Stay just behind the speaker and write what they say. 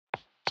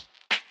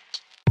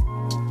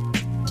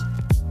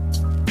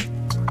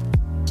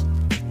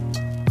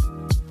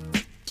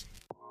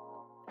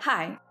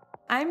Hi,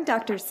 I'm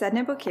Dr.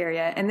 Sedna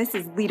Bokaria, and this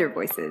is Leader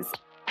Voices,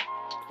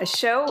 a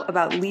show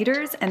about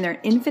leaders and their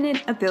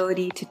infinite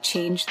ability to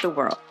change the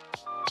world.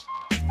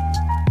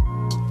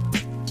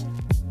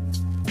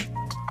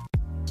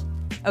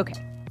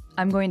 Okay,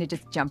 I'm going to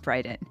just jump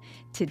right in.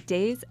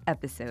 Today's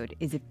episode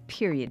is a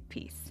period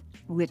piece,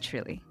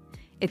 literally.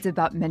 It's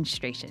about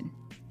menstruation.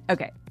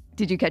 Okay,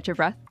 did you catch your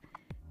breath?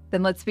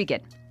 Then let's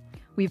begin.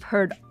 We've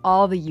heard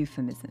all the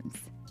euphemisms.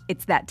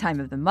 It's that time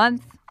of the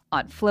month.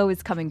 Aunt Flo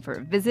is coming for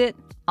a visit,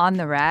 on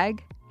the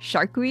rag,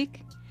 Shark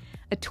Week.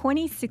 A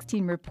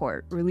 2016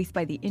 report released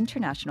by the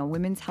International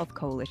Women's Health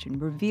Coalition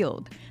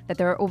revealed that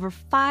there are over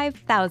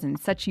 5,000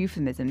 such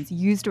euphemisms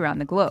used around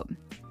the globe.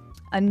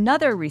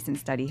 Another recent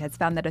study has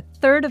found that a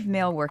third of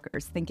male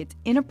workers think it's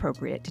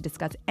inappropriate to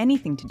discuss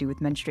anything to do with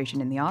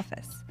menstruation in the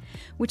office,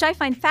 which I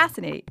find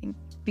fascinating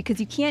because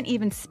you can't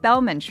even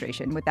spell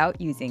menstruation without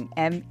using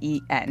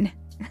M-E-N.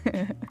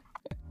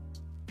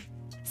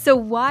 So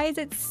why is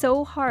it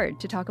so hard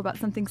to talk about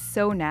something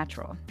so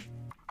natural?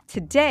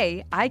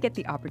 Today, I get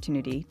the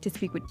opportunity to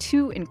speak with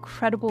two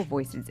incredible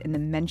voices in the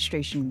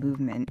menstruation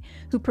movement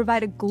who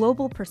provide a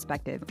global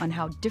perspective on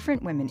how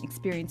different women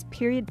experience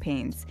period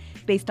pains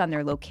based on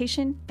their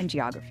location and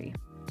geography.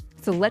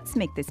 So let's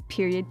make this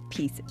period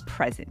piece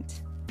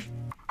present.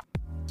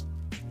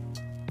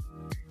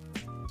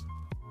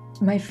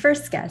 My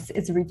first guest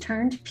is a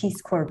returned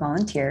Peace Corps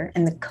volunteer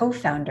and the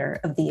co-founder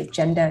of the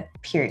Agenda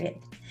Period.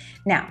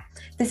 Now,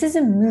 this is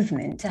a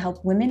movement to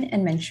help women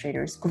and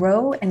menstruators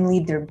grow and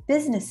lead their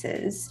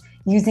businesses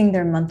using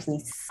their monthly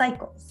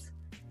cycles.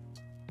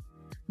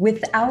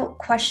 Without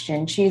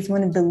question, she is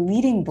one of the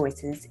leading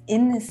voices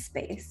in this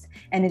space,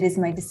 and it is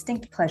my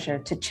distinct pleasure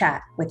to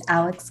chat with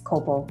Alex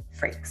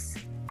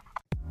Coble-Frakes.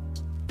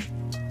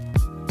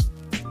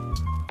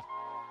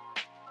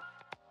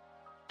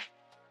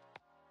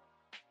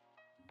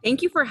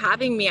 Thank you for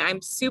having me.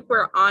 I'm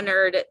super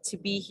honored to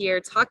be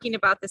here talking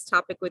about this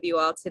topic with you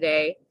all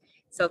today.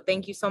 So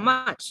thank you so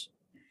much.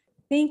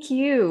 Thank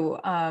you.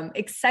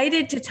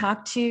 Excited to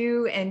talk to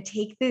you and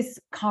take this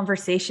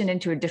conversation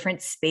into a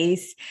different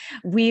space.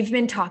 We've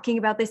been talking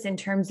about this in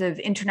terms of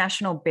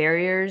international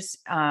barriers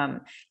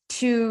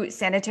to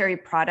sanitary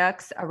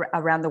products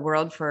around the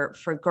world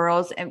for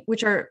girls, and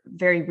which are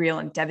very real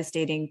and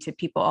devastating to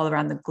people all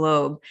around the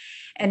globe,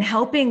 and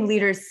helping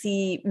leaders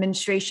see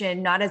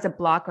menstruation not as a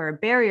block or a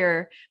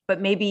barrier, but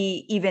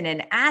maybe even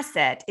an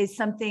asset is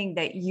something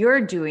that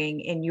you're doing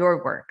in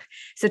your work.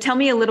 So tell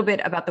me a little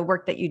bit about the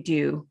work that you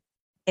do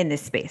in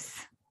this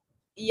space.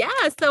 Yeah,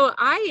 so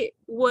I'm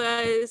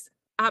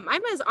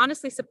as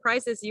honestly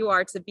surprised as you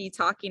are to be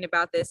talking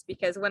about this,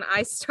 because when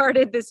I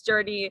started this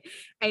journey,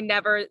 I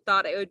never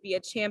thought I would be a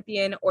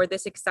champion or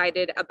this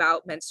excited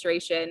about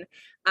menstruation.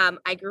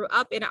 I grew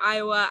up in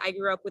Iowa. I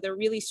grew up with a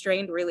really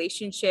strained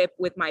relationship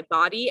with my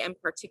body, and in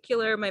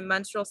particular, my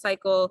menstrual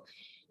cycle.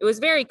 It was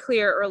very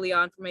clear early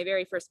on from my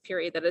very first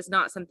period that is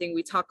not something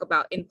we talk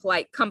about in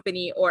polite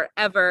company or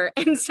ever.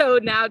 And so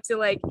now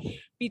to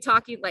be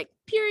talking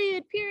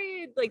period,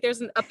 like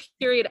there's a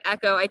period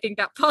echo, I think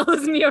that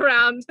follows me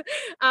around.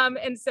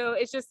 And so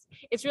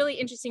it's really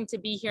interesting to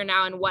be here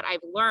now and what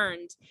I've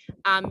learned,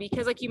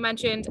 because like you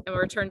mentioned, I'm a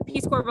returned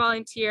Peace Corps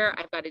volunteer.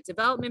 I've got a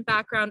development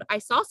background. I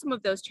saw some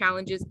of those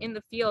challenges in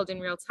the field in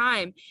real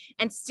time,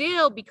 and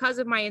still, because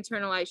of my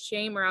internalized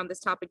shame around this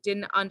topic,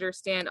 didn't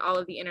understand all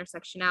of the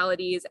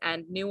intersectionalities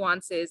and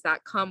nuances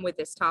that come with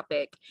this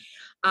topic.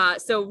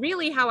 So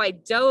really how I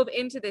dove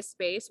into this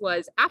space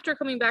was after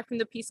coming back from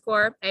the Peace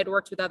Corps. I had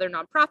worked with other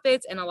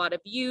nonprofits and a lot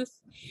of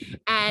youth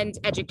and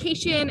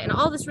education and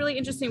all this really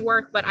interesting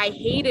work, but I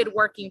hated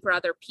working for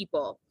other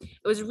people. I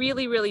was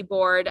really, really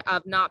bored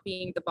of not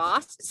being the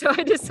boss. So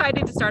I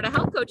decided to start a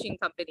health coaching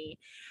company.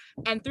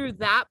 And through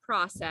that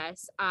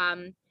process,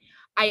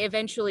 I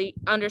eventually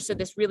understood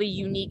this really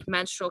unique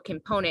menstrual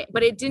component,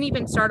 but it didn't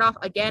even start off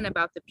again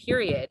about the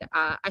period.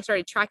 I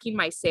started tracking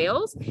my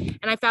sales,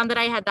 and I found that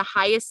I had the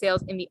highest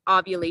sales in the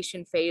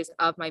ovulation phase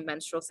of my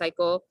menstrual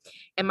cycle,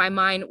 and my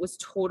mind was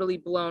totally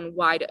blown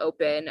wide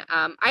open.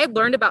 I had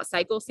learned about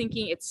cycle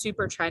syncing. It's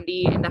super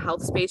trendy in the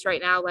health space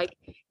right now, like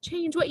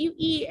change what you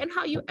eat and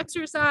how you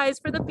exercise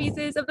for the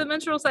phases of the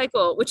menstrual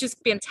cycle, which is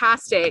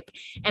fantastic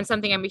and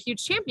something I'm a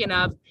huge champion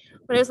of.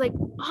 But I was like,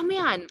 oh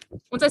man,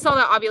 once I saw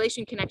that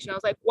ovulation connection, I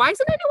was like, why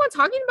isn't anyone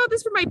talking about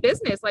this for my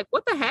business? Like,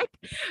 what the heck?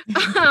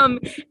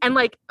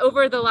 And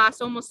over the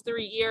last almost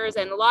 3 years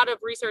and a lot of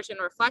research and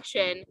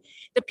reflection,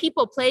 the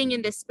people playing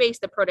in this space,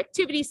 the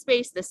productivity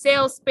space, the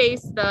sales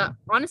space,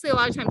 honestly, a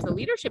lot of times the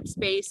leadership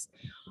space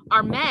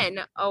are men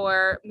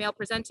or male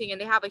presenting,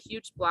 and they have a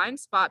huge blind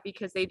spot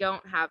because they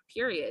don't have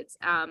periods.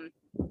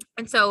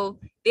 And so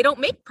they don't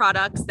make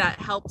products that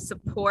help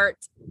support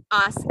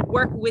us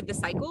work with the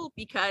cycle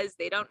because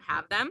they don't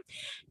have them.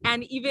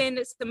 And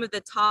even some of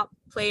the top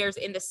players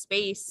in the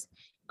space,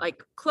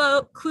 like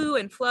Clue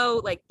and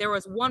Flow, there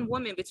was one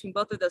woman between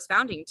both of those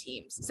founding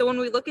teams. So when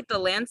we look at the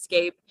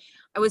landscape,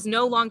 I was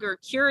no longer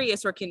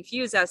curious or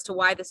confused as to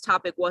why this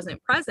topic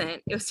wasn't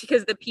present. It was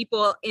because the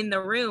people in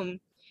the room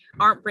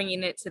aren't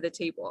bringing it to the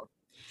table.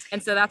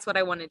 And so that's what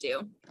I want to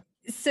do.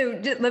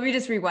 Let me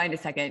just rewind a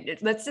second.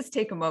 Let's just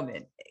take a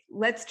moment.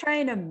 Let's try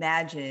and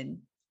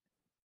imagine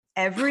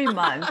every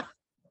month,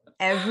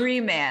 every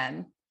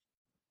man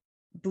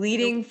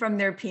bleeding from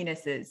their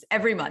penises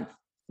every month.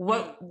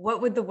 What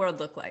would the world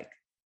look like?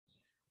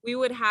 We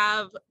would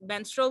have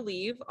menstrual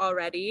leave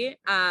already.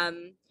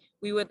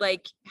 We would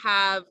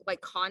have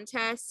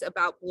contests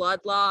about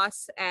blood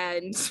loss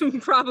and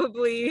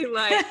probably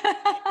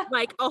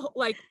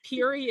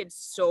period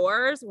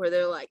stores where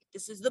they're like,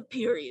 this is the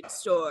period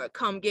store,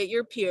 come get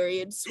your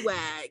period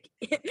swag.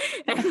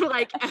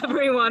 And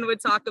everyone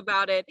would talk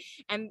about it.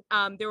 And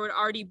there would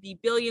already be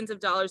billions of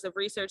dollars of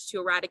research to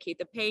eradicate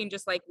the pain,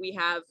 just like we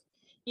have,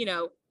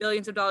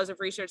 billions of dollars of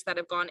research that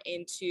have gone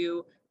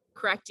into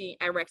correcting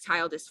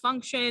erectile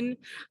dysfunction.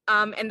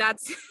 And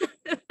that's,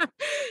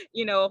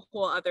 a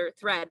whole other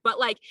thread. But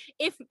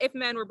if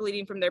men were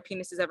bleeding from their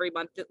penises every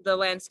month, the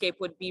landscape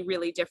would be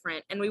really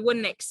different. And we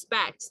wouldn't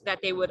expect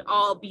that they would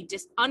all be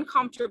just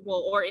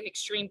uncomfortable or in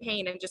extreme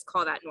pain and just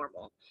call that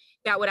normal.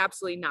 That would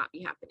absolutely not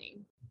be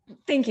happening.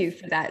 Thank you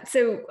for that.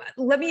 So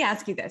let me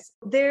ask you this.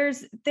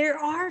 There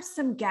are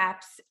some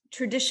gaps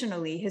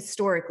traditionally,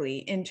 historically,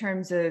 in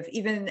terms of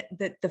even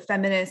the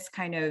feminist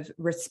kind of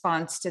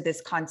response to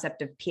this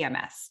concept of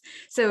PMS.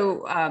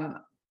 So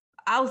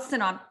I'll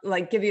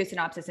give you a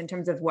synopsis in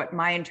terms of what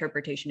my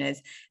interpretation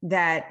is,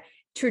 that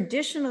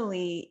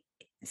traditionally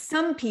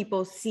some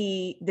people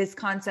see this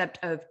concept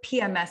of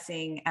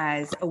PMSing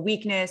as a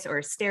weakness or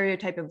a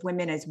stereotype of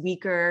women as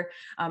weaker.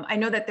 I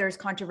know that there's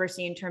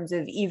controversy in terms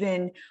of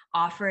even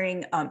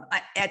offering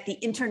at the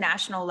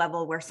international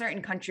level where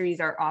certain countries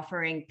are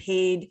offering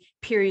paid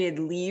period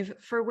leave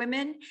for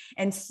women.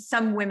 And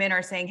some women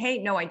are saying, hey,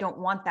 no, I don't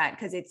want that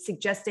because it's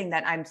suggesting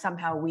that I'm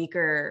somehow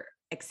weaker,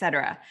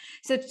 etc.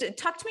 So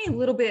talk to me a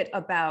little bit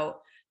about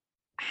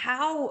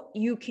how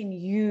you can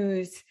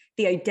use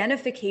the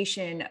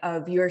identification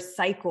of your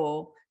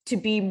cycle to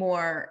be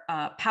more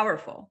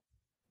powerful.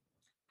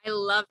 I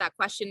love that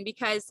question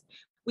because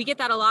we get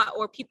that a lot,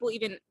 or people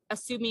even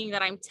assuming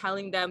that I'm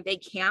telling them they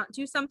can't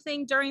do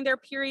something during their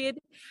period.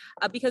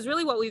 Because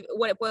really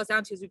what it boils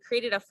down to is we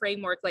created a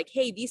framework like,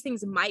 hey, these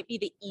things might be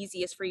the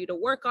easiest for you to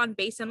work on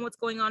based on what's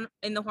going on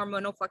in the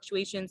hormonal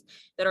fluctuations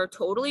that are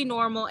totally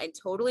normal and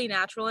totally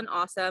natural and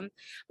awesome.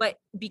 But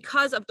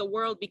because of the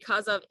world,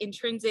 because of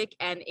intrinsic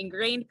and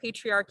ingrained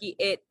patriarchy,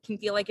 it can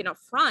feel like an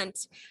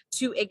affront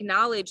to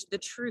acknowledge the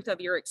truth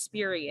of your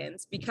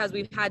experience because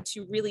we've had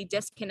to really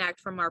disconnect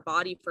from our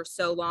body for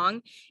so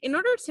long in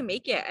order to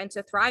make it and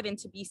to thrive and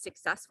to be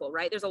successful,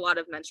 right? There's a lot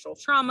of menstrual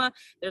trauma.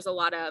 There's a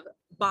lot of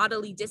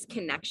bodily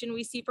disconnection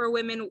we see for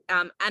women.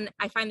 And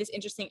I find this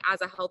interesting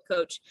as a health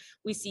coach.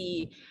 We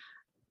see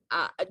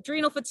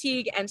adrenal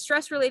fatigue and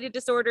stress related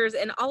disorders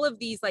and all of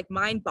these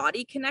mind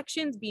body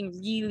connections being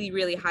really,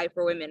 really high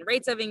for women,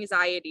 rates of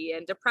anxiety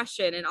and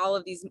depression and all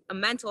of these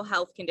mental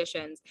health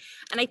conditions.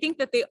 And I think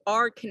that they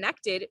are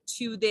connected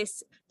to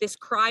this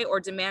cry or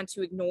demand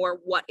to ignore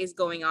what is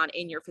going on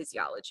in your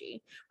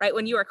physiology, right?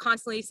 When you are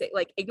constantly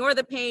ignore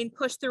the pain,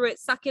 push through it,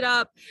 suck it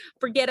up,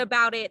 forget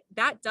about it,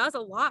 that does a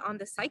lot on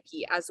the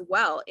psyche as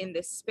well in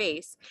this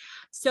space.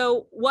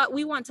 So what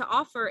we want to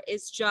offer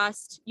is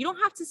just, you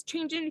don't have to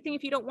change anything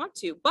if you don't want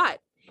to, but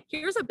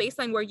here's a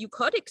baseline where you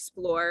could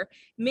explore,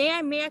 may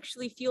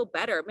actually feel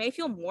better, may I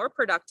feel more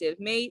productive,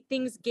 may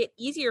things get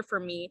easier for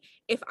me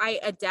if I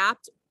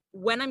adapt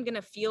when I'm going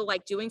to feel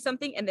like doing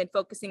something and then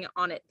focusing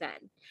on it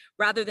then,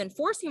 rather than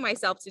forcing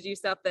myself to do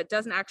stuff that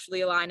doesn't actually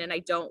align and I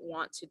don't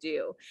want to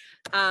do.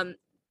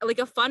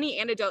 A funny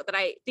anecdote that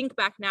I think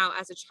back now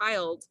as a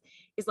child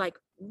is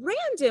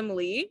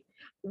randomly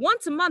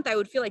once a month I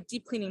would feel like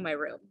deep cleaning my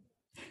room.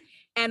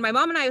 And my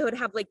mom and I would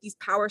have these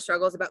power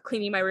struggles about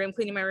cleaning my room.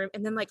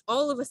 And then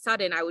all of a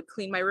sudden I would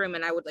clean my room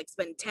and I would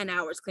spend 10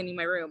 hours cleaning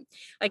my room.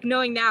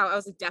 Knowing now I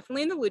was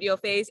definitely in the luteal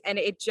phase and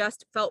it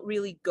just felt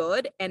really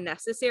good and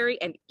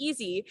necessary and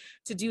easy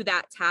to do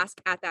that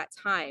task at that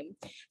time.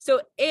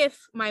 So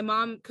if my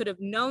mom could have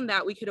known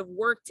that, we could have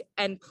worked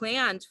and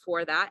planned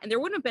for that and there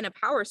wouldn't have been a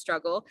power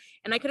struggle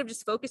and I could have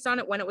just focused on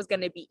it when it was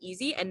going to be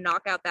easy and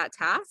knock out that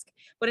task.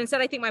 But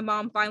instead I think my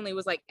mom finally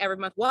was every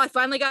month, well, I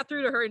finally got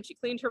through to her and she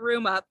cleaned her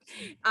room up.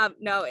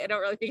 No, I don't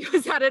really think it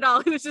was that at all.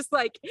 It was just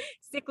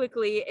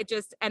cyclically, it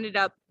just ended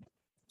up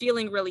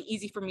feeling really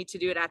easy for me to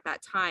do it at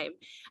that time.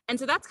 And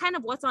so that's kind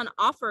of what's on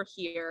offer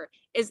here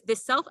is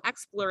this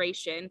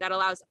self-exploration that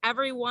allows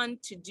everyone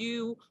to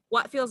do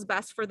what feels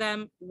best for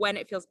them when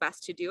it feels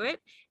best to do it.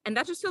 And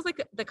that just feels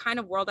like the kind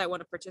of world I want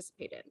to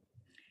participate in.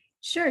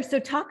 Sure. So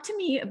talk to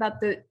me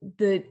about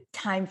the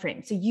time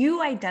frame. So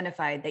you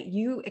identified that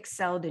you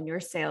excelled in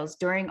your sales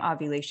during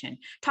ovulation.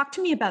 Talk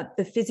to me about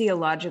the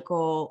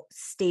physiological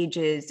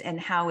stages and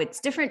how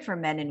it's different for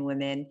men and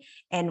women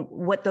and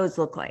what those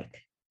look like.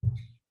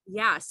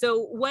 Yeah.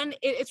 So when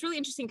it's really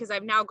interesting because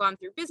I've now gone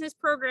through business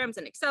programs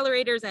and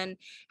accelerators and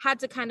had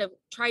to kind of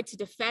try to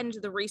defend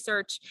the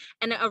research.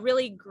 And a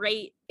really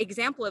great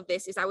example of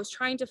this is I was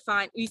trying to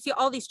find, you see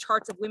all these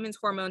charts of women's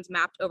hormones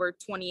mapped over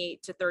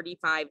 28 to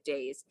 35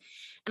 days.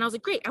 And I was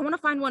like, great, I want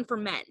to find one for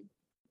men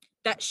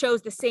that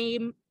shows the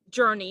same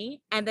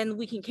journey, and then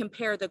we can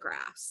compare the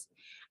graphs.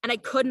 And I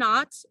could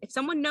not, if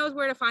someone knows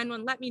where to find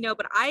one, let me know.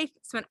 But I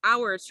spent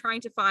hours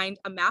trying to find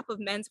a map of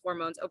men's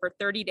hormones over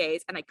 30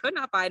 days, and I could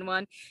not find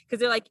one because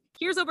they're like,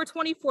 here's over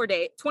 24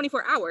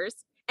 hours.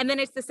 And then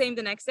it's the same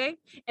the next day,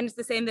 and it's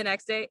the same the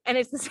next day, and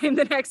it's the same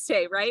the next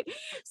day, right?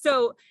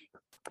 So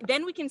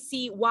then we can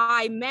see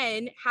why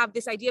men have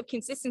this idea of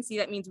consistency.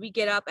 That means we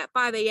get up at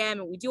 5 a.m.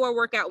 and we do our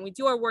workout and we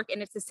do our work,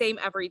 and it's the same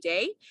every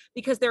day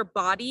because their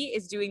body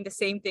is doing the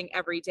same thing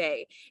every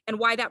day. And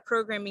why that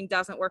programming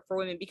doesn't work for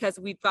women, because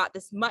we've got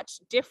this much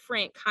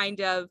different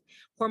kind of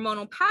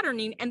hormonal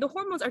patterning, and the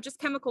hormones are just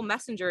chemical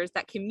messengers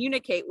that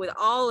communicate with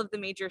all of the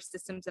major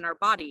systems in our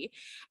body.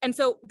 And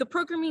so the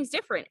programming is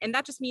different, and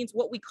that just means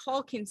what we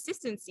call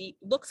consistency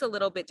looks a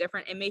little bit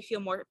different and may feel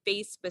more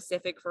phase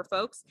specific for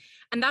folks,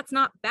 and that's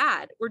not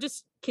bad. We're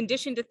just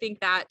conditioned to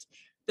think that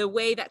the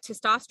way that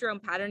testosterone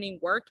patterning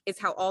work is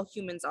how all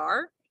humans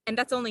are, and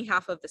that's only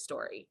half of the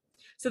story.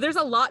 So there's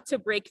a lot to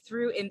break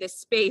through in this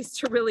space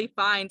to really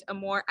find a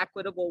more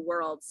equitable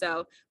world. So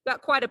we've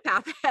got quite a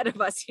path ahead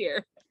of us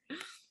here.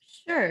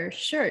 Sure.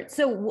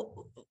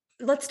 So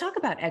let's talk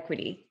about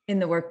equity in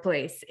the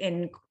workplace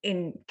in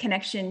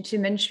connection to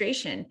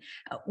menstruation.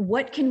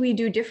 What can we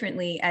do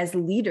differently as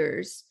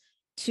leaders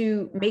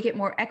to make it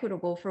more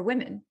equitable for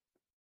women?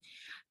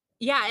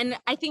 Yeah, and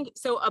I think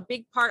so. A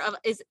big part of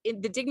is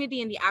the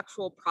dignity in the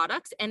actual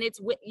products, and it's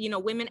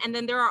women, and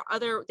then there are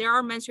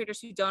menstruators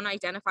who don't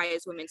identify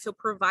as women. So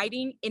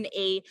providing in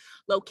a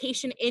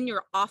location in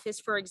your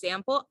office, for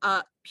example,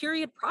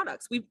 period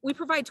products. We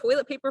provide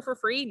toilet paper for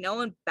free. No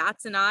one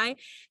bats an eye.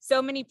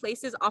 So many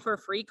places offer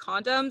free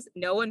condoms.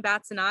 No one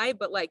bats an eye.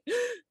 But like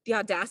the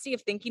audacity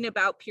of thinking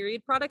about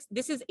period products,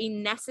 this is a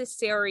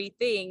necessary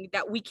thing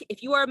that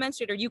if you are a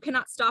menstruator, you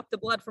cannot stop the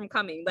blood from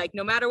coming. Like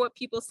no matter what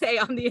people say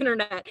on the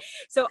internet.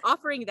 So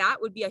offering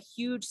that would be a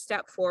huge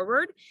step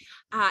forward.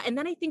 And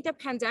then I think the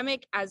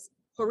pandemic, as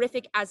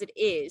horrific as it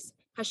is,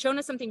 has shown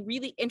us something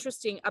really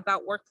interesting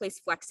about workplace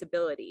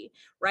flexibility,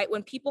 right?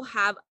 When people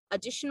have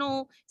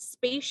additional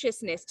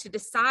spaciousness to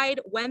decide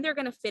when they're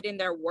going to fit in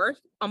their work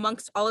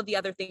amongst all of the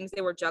other things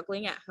they were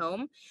juggling at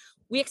home,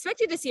 we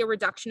expected to see a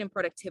reduction in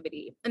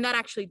productivity, and that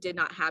actually did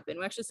not happen.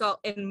 We actually saw,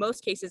 in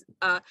most cases,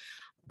 an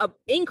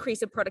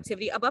increase of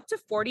productivity of up to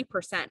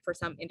 40% for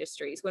some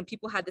industries when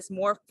people had this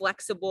more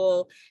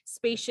flexible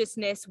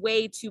spaciousness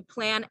way to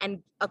plan and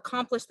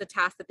accomplish the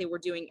task that they were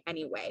doing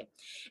anyway.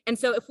 And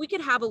so if we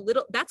could have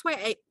that's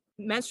why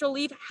menstrual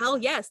leave, hell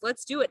yes,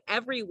 let's do it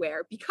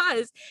everywhere,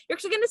 because you're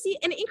actually going to see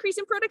an increase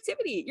in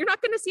productivity. You're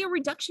not going to see a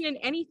reduction in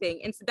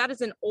anything. And so that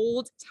is an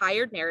old,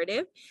 tired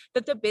narrative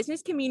that the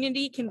business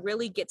community can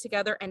really get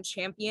together and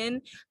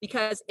champion,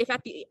 because if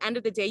at the end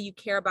of the day you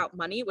care about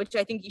money, which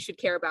I think you should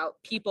care about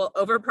people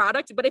over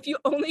product, but if you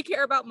only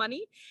care about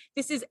money,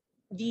 this is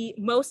the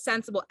most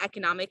sensible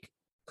economic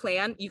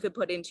plan you could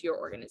put into your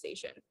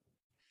organization.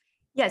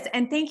 Yes,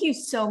 and thank you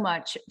so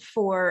much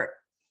for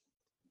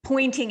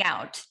pointing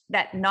out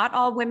that not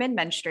all women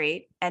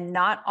menstruate and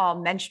not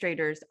all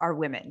menstruators are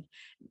women.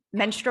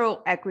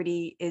 Menstrual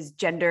equity is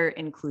gender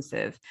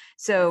inclusive.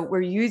 So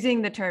we're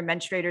using the term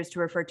menstruators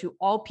to refer to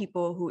all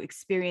people who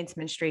experience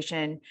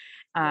menstruation.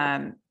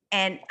 And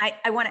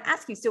I want to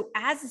ask you, so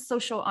as a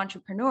social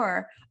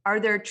entrepreneur, are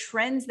there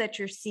trends that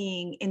you're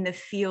seeing in the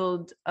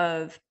field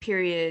of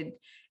periods,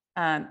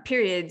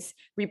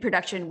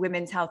 reproduction,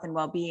 women's health and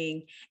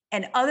well-being,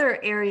 and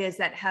other areas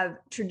that have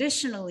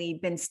traditionally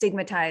been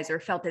stigmatized or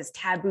felt as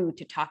taboo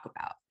to talk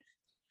about?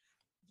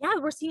 Yeah,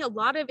 we're seeing a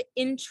lot of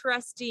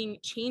interesting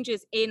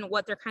changes in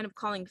what they're kind of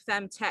calling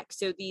femtech.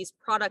 So these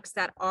products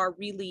that are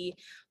really,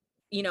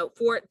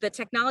 for the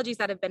technologies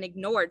that have been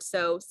ignored.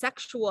 So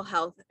sexual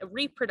health,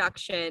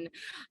 reproduction,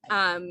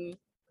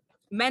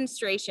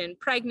 menstruation,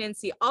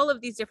 pregnancy, all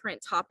of these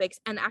different topics,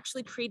 and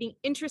actually creating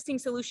interesting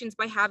solutions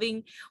by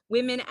having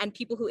women and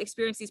people who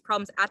experience these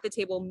problems at the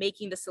table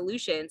making the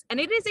solutions. And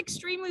it is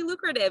extremely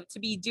lucrative to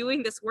be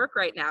doing this work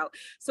right now.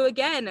 So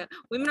again,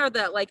 women are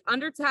the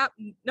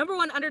number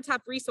one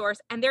under-tapped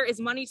resource, and there is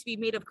money to be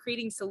made of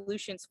creating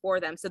solutions for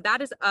them. So that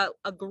is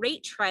a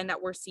great trend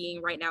that we're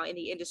seeing right now in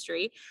the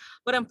industry.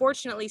 But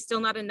unfortunately,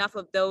 still not enough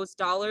of those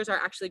dollars are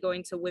actually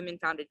going to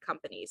women-founded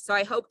companies. So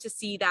I hope to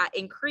see that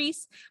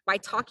increase by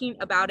talking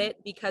about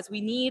it, because we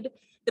need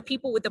the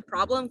people with the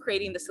problem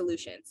creating the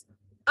solutions.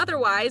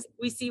 Otherwise,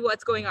 we see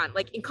what's going on.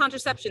 Like in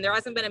contraception, there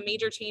hasn't been a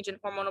major change in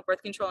hormonal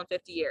birth control in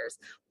 50 years.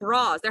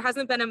 Bras, there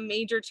hasn't been a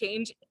major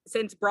change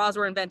since bras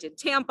were invented.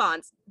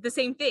 Tampons, the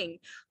same thing,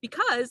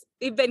 because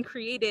they've been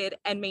created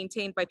and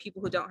maintained by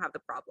people who don't have the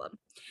problem.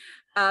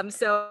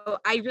 So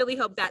I really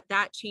hope that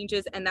that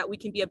changes and that we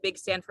can be a big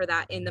stand for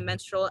that in the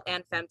menstrual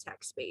and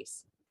femtech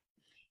space.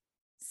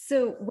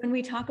 So when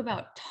we talk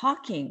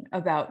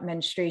about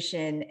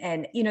menstruation,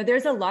 and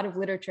there's a lot of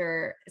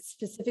literature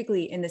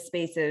specifically in the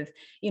space of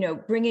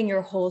bringing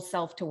your whole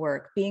self to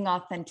work, being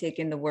authentic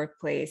in the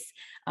workplace,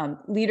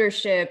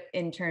 leadership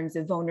in terms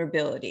of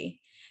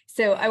vulnerability.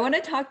 So I want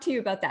to talk to you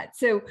about that.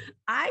 So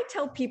I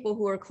tell people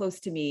who are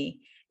close to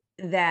me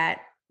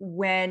that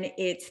when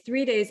it's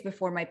 3 days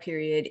before my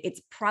period,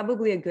 it's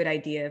probably a good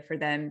idea for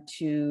them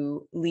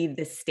to leave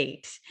the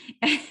state.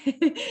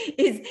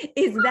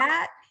 is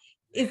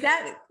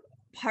that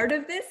part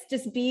of this,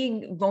 just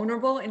being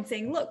vulnerable and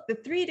saying, look, the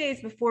 3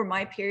 days before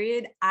my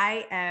period,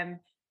 I am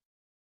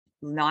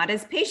not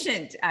as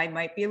patient. I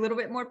might be a little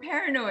bit more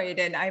paranoid,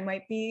 and I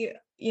might be,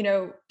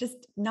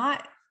 just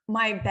not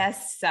my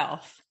best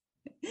self.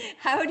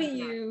 How do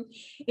you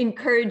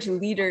encourage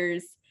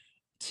leaders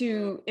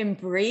to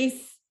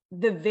embrace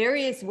the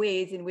various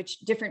ways in which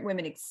different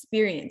women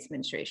experience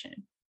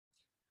menstruation?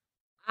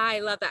 I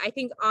love that. I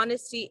think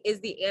honesty is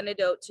the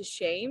antidote to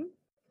shame.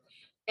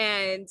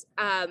 And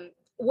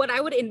what I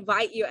would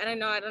invite you,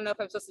 and I don't know if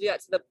I'm supposed to do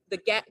that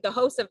to the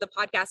host of the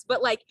podcast,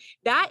 but like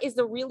that is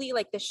the really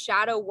like the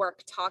shadow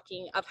work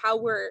talking of how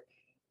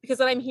because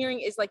what I'm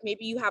hearing is like,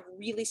 maybe you have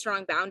really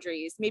strong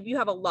boundaries. Maybe you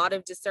have a lot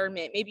of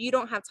discernment. Maybe you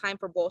don't have time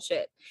for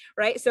bullshit,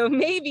 right? So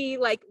maybe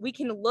like we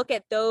can look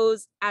at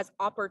those as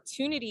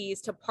opportunities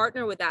to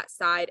partner with that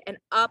side and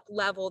up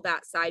level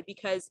that side,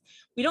 because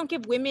we don't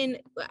give women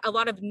a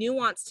lot of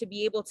nuance to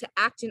be able to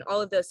act in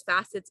all of those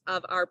facets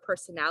of our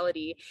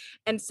personality.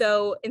 And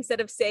so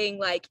instead of saying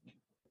like,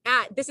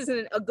 this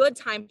isn't a good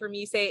time for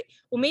me, say,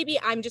 well, maybe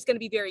I'm just going to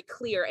be very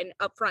clear and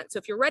upfront. So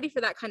if you're ready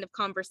for that kind of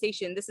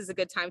conversation, this is a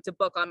good time to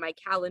book on my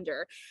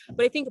calendar.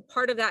 But I think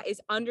part of that is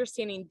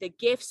understanding the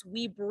gifts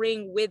we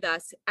bring with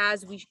us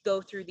as we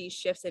go through these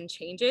shifts and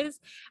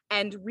changes,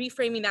 and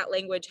reframing that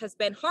language has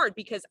been hard,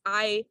 because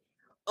I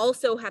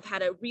also have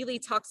had a really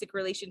toxic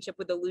relationship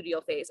with the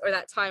luteal phase, or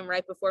that time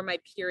right before my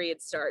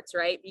period starts,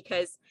 right?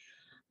 Because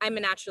I'm a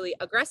naturally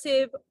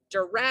aggressive,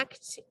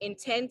 direct,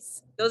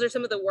 intense. Those are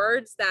some of the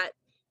words that,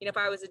 if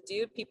I was a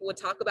dude, people would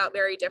talk about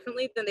very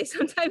differently than they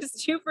sometimes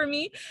do for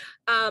me.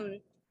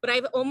 But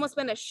I've almost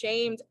been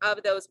ashamed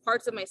of those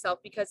parts of myself,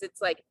 because it's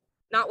like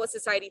not what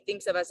society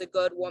thinks of as a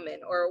good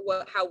woman, or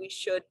how we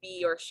should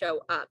be or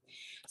show up.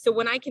 So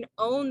when I can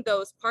own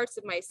those parts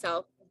of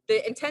myself,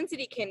 the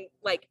intensity can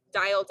like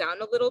dial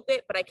down a little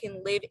bit, but I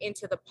can live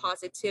into the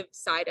positive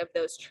side of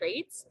those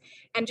traits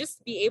and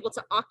just be able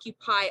to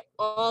occupy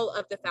all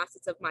of the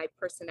facets of my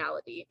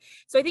personality.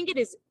 So I think it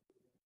is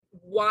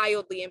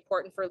wildly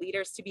important for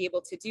leaders to be able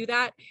to do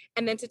that,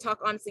 and then to talk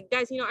honestly,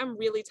 guys, I'm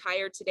really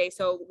tired today,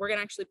 so we're gonna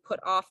actually put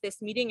off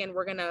this meeting and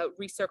we're gonna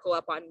recircle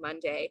up on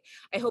Monday.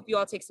 I hope you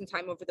all take some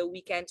time over the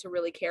weekend to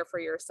really care for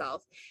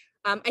yourself.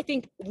 I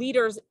think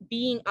leaders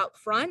being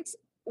upfront,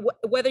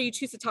 whether you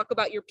choose to talk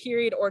about your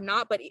period or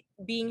not, but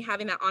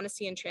having that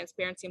honesty and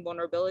transparency and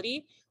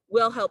vulnerability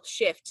will help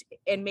shift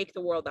and make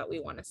the world that we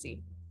want to see.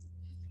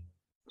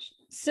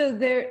 So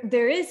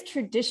there is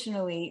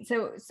traditionally,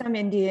 so some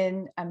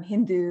Indian,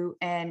 Hindu,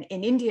 and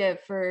in India,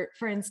 for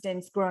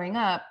instance, growing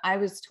up, I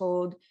was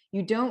told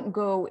you don't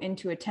go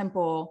into a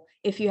temple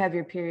if you have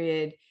your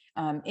period.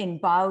 In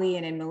Bali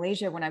and in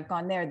Malaysia, when I've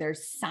gone there,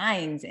 there's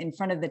signs in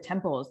front of the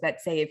temples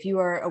that say, if you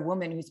are a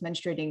woman who's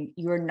menstruating,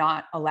 you're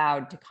not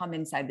allowed to come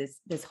inside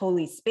this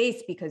holy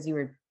space because you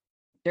were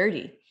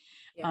dirty.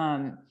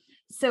 Yeah.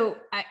 So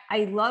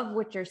I love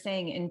what you're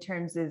saying in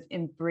terms of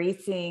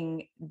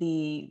embracing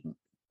the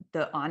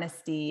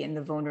honesty and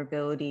the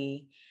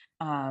vulnerability.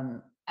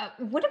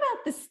 What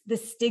about the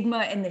stigma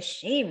and the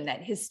shame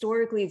that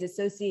historically is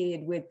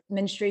associated with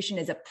menstruation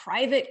as a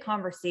private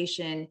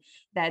conversation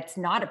that's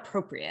not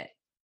appropriate?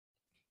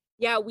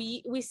 Yeah,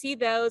 we see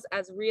those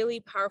as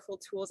really powerful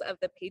tools of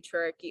the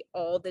patriarchy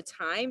all the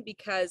time,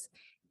 because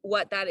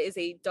what that is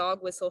a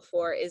dog whistle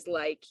for is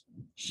like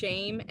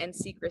shame and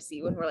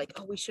secrecy. When we're like,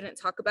 oh, we shouldn't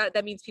talk about it,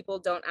 that means people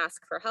don't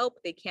ask for help,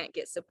 they can't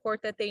get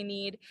support that they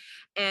need,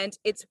 and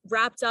it's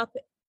wrapped up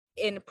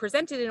and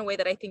presented in a way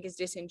that I think is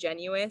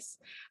disingenuous,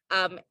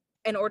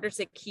 in order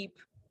to keep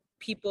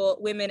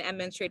women and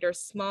menstruators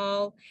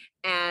small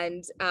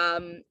and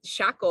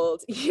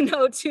shackled,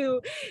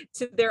 to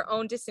their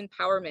own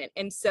disempowerment.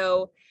 And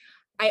so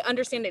I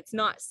understand it's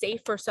not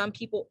safe for some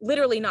people,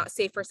 literally not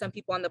safe for some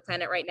people on the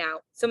planet right now.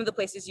 Some of the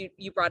places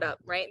you brought up,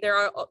 right? There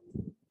are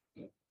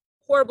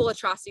horrible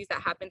atrocities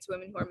that happen to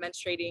women who are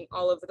menstruating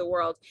all over the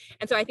world.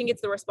 And so I think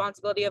it's the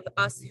responsibility of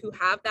us who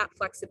have that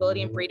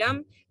flexibility and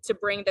freedom to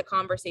bring the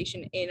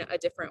conversation in a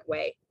different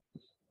way.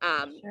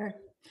 Sure.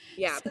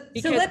 Yeah,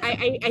 because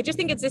I just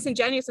think it's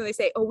disingenuous when they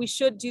say, oh, we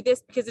should do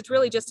this, because it's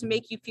really just to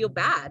make you feel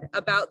bad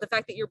about the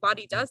fact that your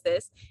body does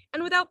this.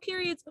 And without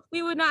periods,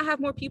 we would not have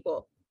more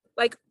people.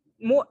 Like,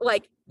 more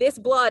like this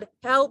blood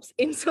helps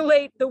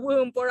insulate the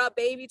womb for a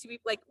baby to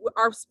be like,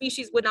 our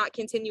species would not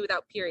continue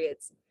without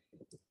periods.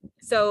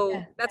 So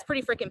yeah, that's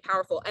pretty freaking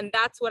powerful. And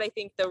that's what I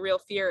think the real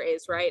fear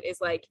is, right? Is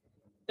like,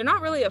 they're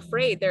not really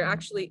afraid. They're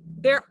actually,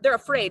 they're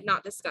afraid,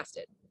 not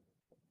disgusted.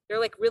 They're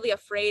like really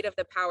afraid of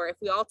the power. If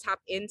we all tap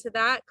into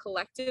that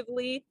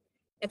collectively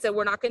and so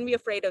we're not going to be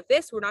afraid of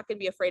this, we're not going to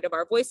be afraid of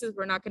our voices,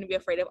 we're not going to be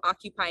afraid of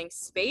occupying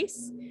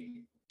space,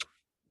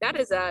 that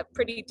is a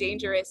pretty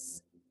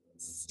dangerous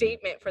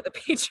statement for the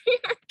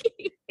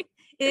patriarchy.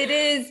 It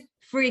is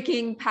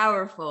freaking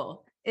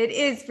powerful. It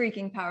is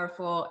freaking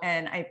powerful.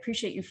 And I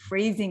appreciate you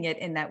phrasing it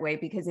in that way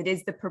because it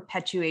is the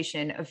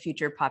perpetuation of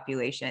future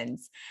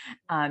populations.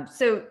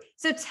 So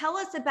tell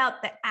us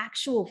about the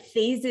actual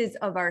phases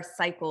of our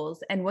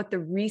cycles and what the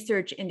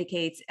research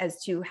indicates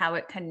as to how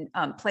it can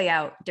play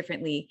out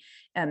differently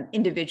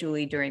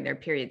individually during their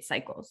period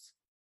cycles.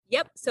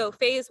 Yep. So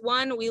phase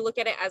one, we look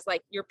at it as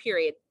like your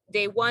period.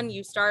 Day one,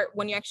 you start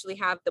when you actually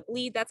have the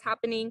bleed that's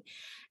happening.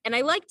 And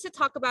I like to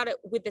talk about it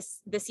with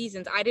the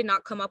seasons. I did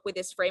not come up with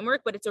this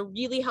framework, but it's a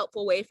really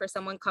helpful way for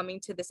someone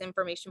coming to this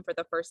information for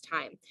the first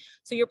time.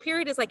 So your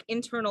period is like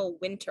internal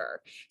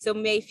winter. So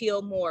may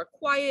feel more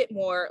quiet,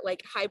 more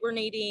like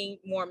hibernating,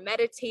 more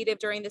meditative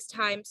during this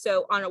time.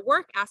 So on a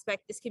work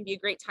aspect, this can be a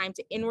great time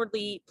to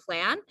inwardly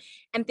plan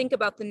and think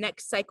about the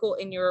next cycle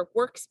in your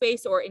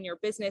workspace or in your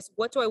business.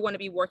 What do I want to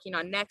be working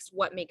on next?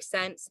 What makes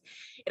sense?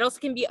 It also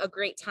can be a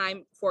great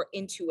time for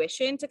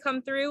intuition to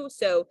come through.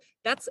 So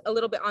that's a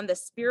little bit on the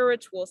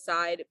spiritual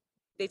side.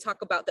 They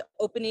talk about the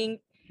opening,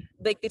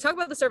 like they talk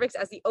about the cervix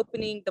as the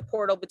opening, the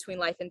portal between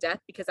life and death,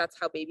 because that's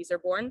how babies are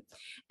born.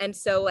 And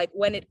so like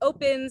when it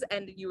opens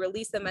and you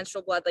release the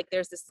menstrual blood, like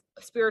there's this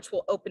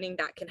spiritual opening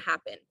that can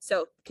happen.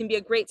 So it can be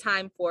a great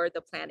time for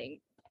the planning.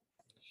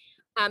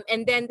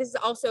 And then this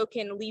also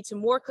can lead to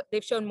more,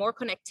 they've shown more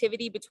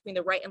connectivity between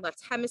the right and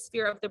left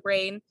hemisphere of the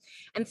brain.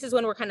 And this is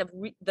when we're kind of,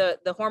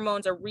 the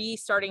hormones are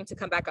restarting to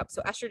come back up.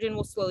 So estrogen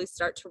will slowly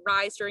start to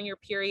rise during your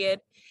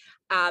period.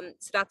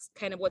 So that's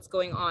kind of what's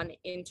going on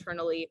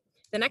internally.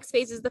 The next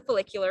phase is the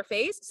follicular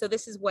phase. So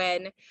this is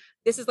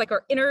like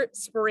our inner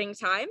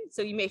springtime.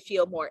 So you may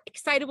feel more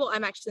excitable.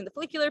 I'm actually in the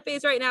follicular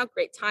phase right now.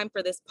 Great time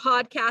for this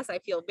podcast. I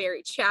feel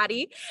very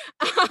chatty.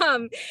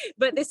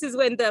 But this is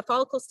when the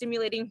follicle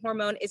stimulating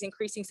hormone is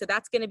increasing. So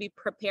that's going to be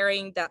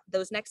preparing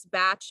those next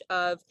batch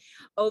of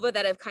ova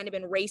that have kind of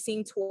been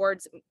racing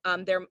towards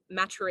their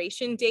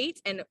maturation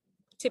date. And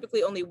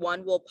typically only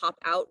one will pop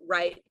out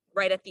right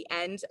at the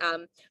end,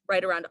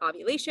 right around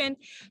ovulation.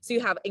 So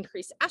you have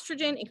increased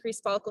estrogen,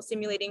 increased follicle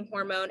stimulating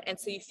hormone. And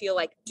so you feel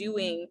like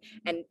doing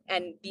and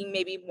being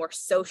maybe more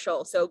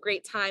social. So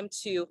great time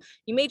you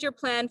made your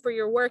plan for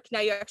your work.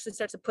 Now you actually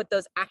start to put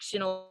those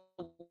actionable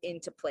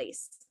into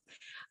place.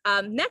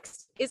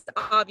 Next is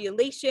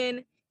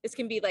ovulation. This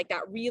can be like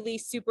that really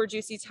super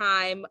juicy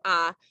time.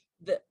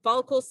 The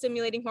follicle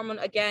stimulating hormone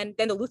again,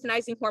 then the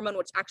luteinizing hormone,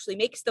 which actually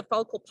makes the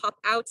follicle pop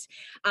out,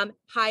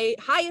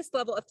 highest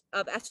level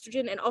of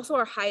estrogen and also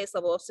our highest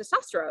level of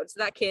testosterone. So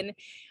that can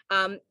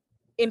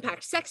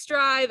impact sex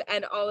drive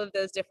and all of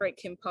those different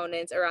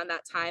components around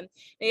that time.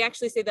 They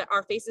actually say that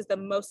our face is the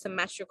most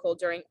symmetrical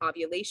during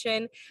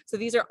ovulation. So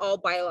these are all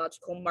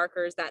biological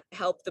markers that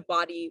help the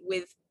body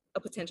with a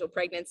potential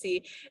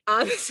pregnancy.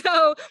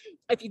 So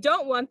if you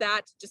don't want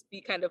that, just be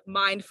kind of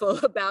mindful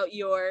about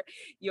your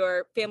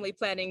family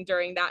planning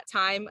during that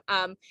time.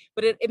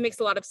 But it makes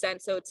a lot of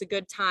sense. So it's a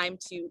good time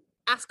to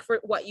ask for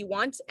what you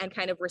want and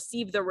kind of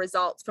receive the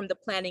results from the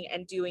planning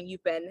and doing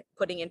you've been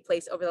putting in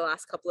place over the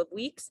last couple of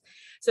weeks.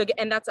 So again,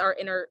 and that's our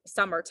inner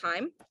summer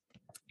time.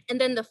 And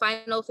then the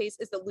final phase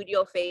is the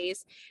luteal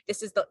phase.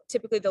 This is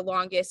typically the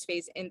longest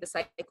phase in the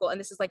cycle. And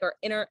this is like our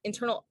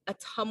internal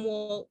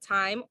autumnal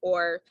time,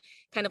 or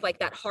kind of like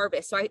that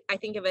harvest. So I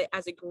think of it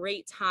as a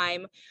great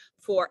time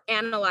for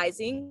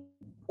analyzing,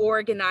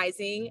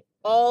 organizing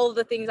all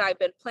the things I've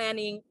been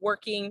planning,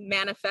 working,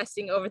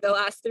 manifesting over the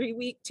last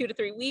 2 to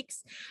 3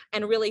 weeks,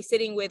 and really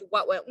sitting with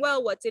what went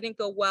well, what didn't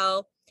go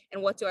well,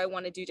 and what do I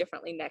want to do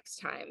differently next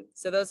time.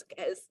 So those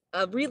is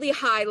a really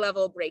high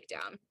level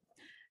breakdown.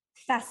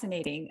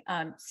 Fascinating.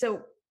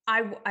 So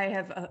I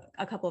have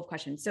a couple of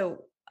questions.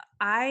 So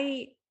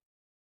I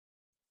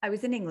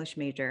was an English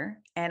major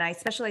and I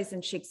specialized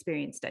in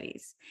Shakespearean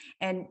studies.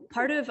 And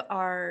part of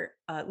our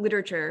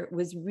literature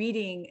was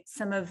reading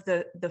some of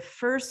the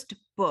first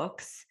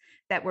books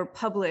that were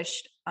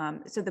published.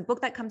 So the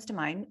book that comes to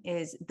mind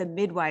is The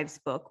Midwives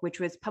Book, which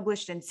was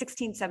published in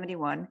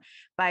 1671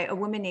 by a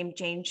woman named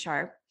Jane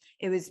Sharp.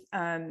 It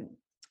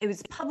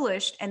was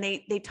published, and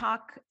they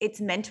talk, it's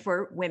meant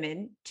for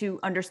women to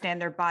understand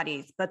their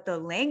bodies, but the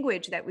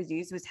language that was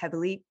used was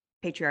heavily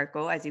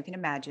patriarchal, as you can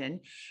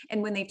imagine.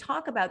 And when they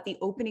talk about the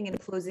opening and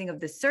closing of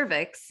the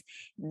cervix,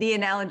 the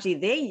analogy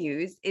they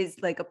use is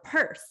like a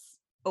purse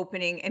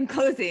opening and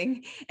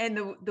closing,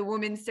 and the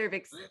woman's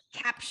cervix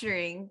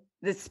capturing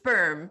the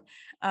sperm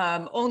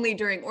only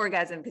during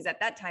orgasm, because at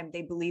that time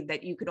they believed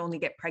that you could only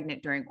get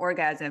pregnant during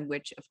orgasm,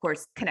 which of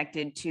course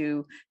connected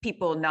to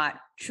people not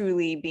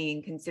truly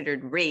being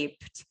considered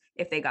raped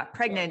if they got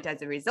pregnant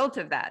as a result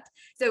of that.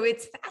 So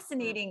it's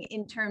fascinating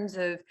in terms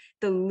of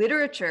the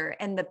literature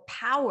and the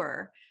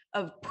power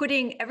of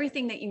putting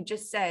everything that you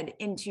just said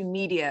into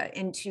media,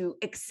 into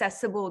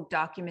accessible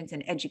documents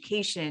and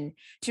education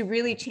to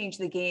really change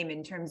the game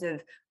in terms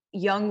of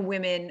young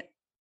women,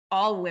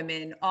 all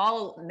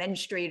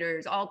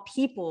menstruators, all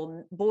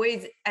people,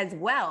 boys as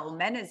well,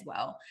 men as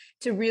well,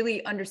 to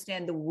really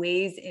understand the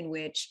ways in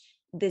which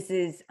this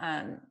is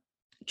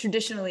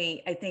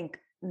traditionally, I think,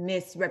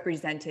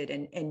 misrepresented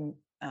and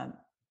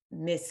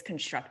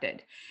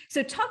misconstructed.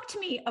 So talk to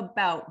me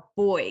about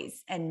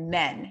boys and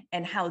men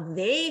and how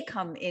they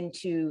come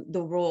into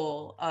the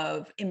role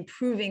of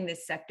improving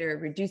this sector,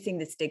 reducing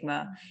the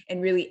stigma,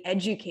 and really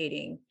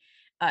educating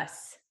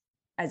us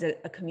as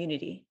a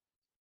community.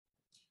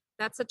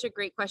 That's such a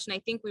great question. I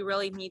think we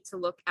really need to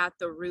look at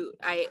the root.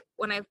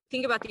 When I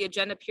think about the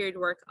agenda period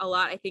work a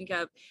lot, I think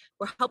of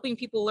we're helping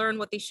people learn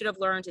what they should have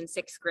learned in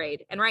sixth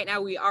grade. And right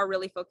now we are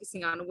really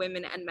focusing on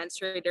women and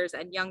menstruators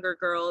and younger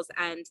girls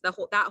and that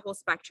whole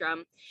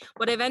spectrum.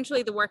 But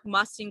eventually the work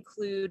must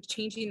include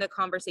changing the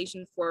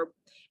conversation for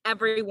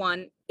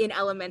everyone in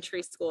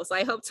elementary school. So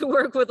I hope to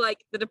work with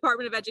like the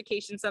Department of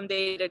Education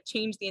someday to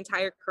change the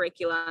entire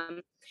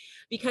curriculum,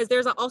 because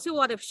there's also a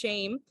lot of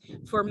shame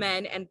for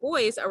men and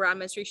boys around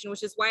menstruation,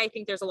 which is why I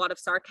think there's a lot of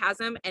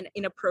sarcasm and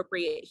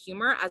inappropriate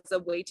humor as a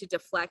way to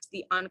deflect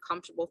the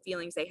uncomfortable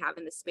feelings they have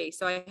in the space.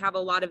 So I have a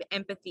lot of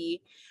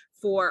empathy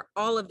for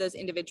all of those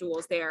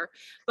individuals there.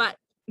 But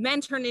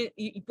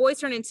boys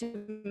turn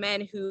into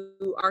men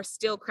who are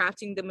still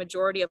crafting the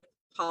majority of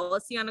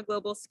policy on a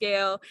global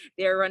scale.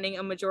 They're running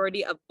a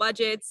majority of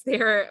budgets.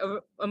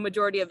 They're a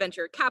majority of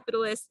venture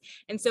capitalists.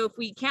 And so if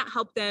we can't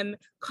help them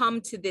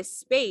come to this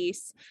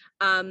space,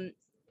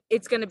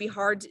 it's going to be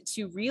hard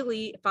to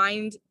really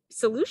find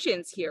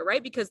solutions here,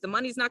 right? Because the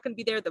money's not going to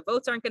be there, the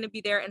votes aren't going to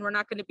be there, and we're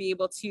not going to be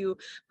able to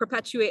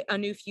perpetuate a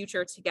new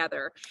future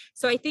together.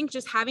 So I think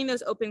just having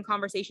those open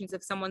conversations,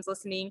 if someone's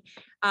listening,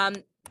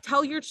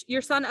 tell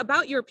your son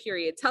about your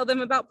period, tell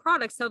them about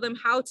products, tell them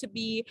how to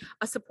be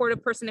a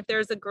supportive person if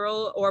there's a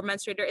girl or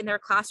menstruator in their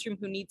classroom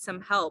who needs some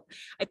help.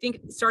 I think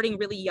starting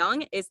really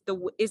young is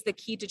the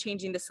key to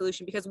changing the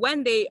solution, because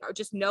when they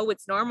just know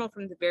it's normal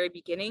from the very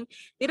beginning,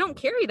 they don't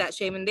carry that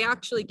shame, and they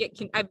actually get,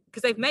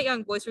 because I've met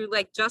young boys who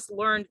like just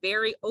learned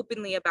very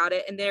openly about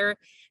it, and they're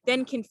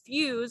then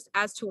confused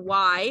as to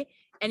why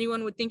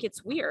anyone would think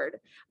it's weird.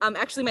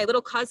 Actually, my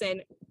little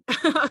cousin,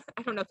 I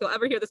don't know if he'll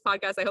ever hear this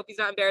podcast, I hope he's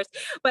not embarrassed,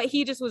 but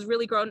he just was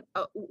really grew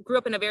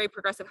up in a very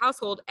progressive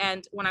household.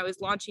 And when I was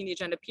launching the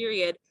agenda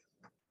period,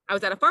 I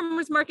was at a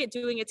farmer's market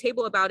doing a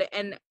table about it,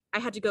 and I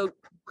had to go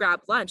grab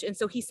lunch. And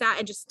so he sat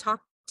and just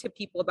talked to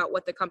people about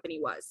what the company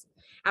was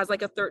as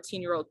like a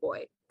 13-year-old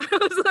boy. I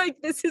was like,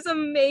 this is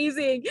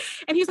amazing.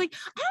 And he's like,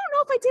 I don't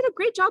know if I did a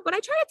great job, but I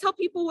try to tell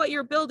people what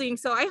you're building.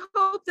 So I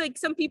hope like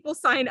some people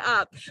sign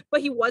up. But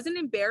he wasn't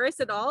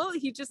embarrassed at all.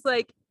 He just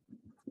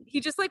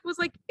was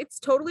like, it's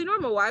totally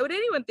normal. Why would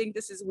anyone think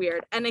this is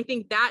weird? And I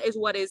think that is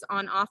what is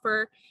on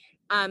offer.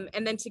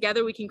 And then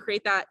together we can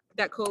create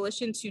that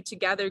coalition to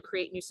together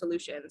create new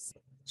solutions.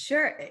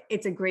 Sure.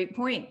 It's a great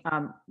point.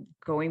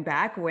 Going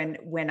back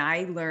when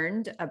I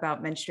learned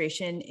about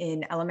menstruation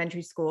in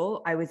elementary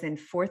school, I was in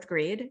fourth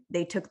grade.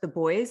 They took the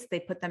boys, they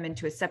put them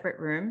into a separate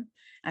room.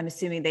 I'm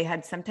assuming they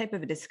had some type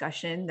of a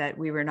discussion that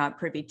we were not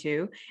privy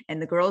to.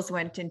 And the girls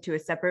went into a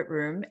separate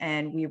room,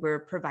 and we were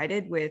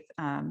provided with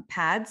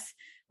pads.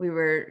 We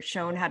were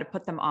shown how to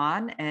put them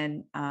on,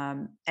 and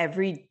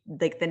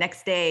the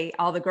next day,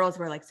 all the girls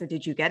were like, so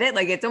did you get it?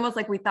 Like, it's almost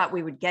like we thought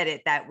we would get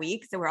it that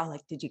week. So we're all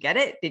like, did you get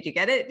it? Did you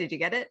get it? Did you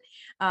get it?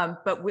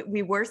 But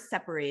we were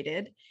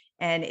separated.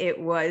 And it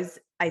was,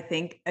 I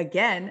think,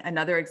 again,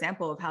 another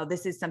example of how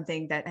this is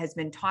something that has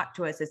been taught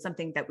to us as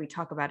something that we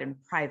talk about in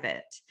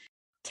private.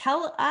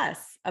 Tell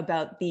us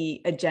about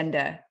the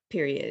agenda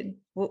period.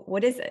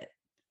 What is it?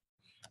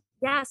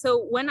 Yeah.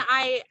 So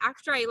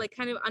after I like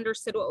kind of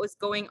understood what was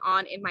going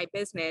on in my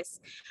business,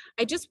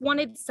 I just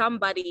wanted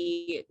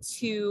somebody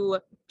to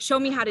show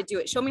me how to do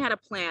it, show me how to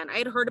plan. I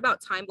had heard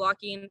about time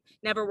blocking,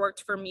 never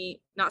worked for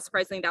me. Not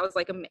surprisingly, that was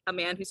like a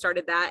man who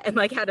started that and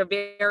like had a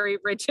very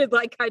rigid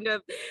like kind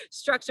of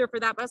structure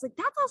for that. But I was like,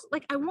 that's also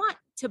like, I want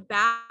to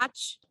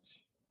batch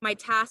my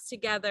tasks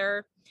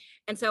together.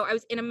 And so I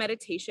was in a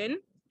meditation,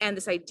 and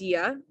this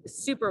idea is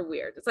super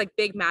weird. It's like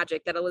big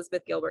magic that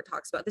Elizabeth Gilbert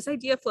talks about. This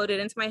idea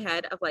floated into my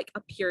head of like a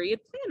period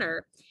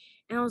planner.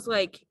 And I was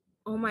like,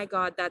 oh my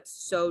God, that's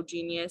so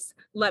genius.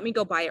 Let me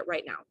go buy it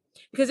right now.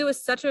 Because it was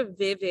such a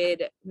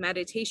vivid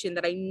meditation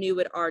that I knew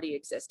it already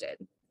existed.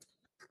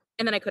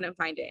 And then I couldn't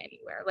find it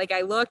anywhere. Like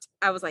I looked,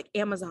 I was like,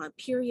 Amazon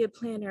period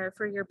planner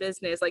for your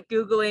business, like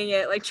Googling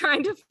it, like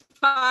trying to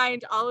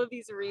find all of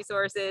these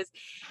resources.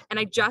 And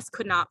I just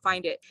could not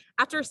find it.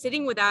 After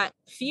sitting with that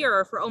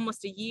fear for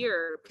almost a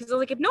year, because I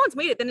was like, if no one's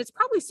made it, then it's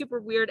probably super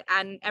weird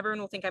and everyone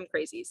will think I'm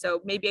crazy.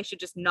 So maybe I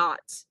should just not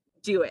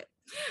do it.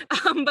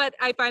 But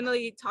I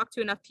finally talked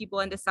to enough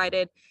people and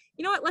decided,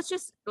 you know what, let's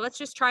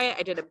just try it.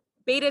 I did a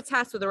beta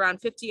test with around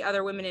 50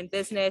 other women in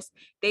business.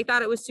 They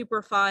thought it was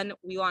super fun.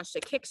 We launched a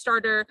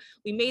Kickstarter.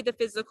 We made the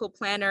physical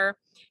planner,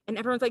 and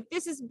everyone's like,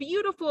 this is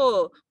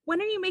beautiful.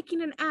 When are you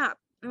making an app?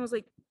 And I was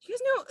like, you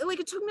guys know, like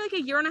it took me like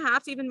a year and a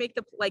half to even make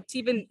to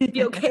even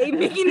be okay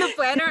making the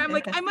planner. I'm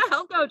like, I'm a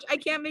health coach. I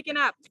can't make an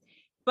app.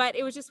 But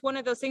it was just one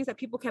of those things that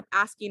people kept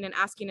asking and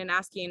asking and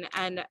asking.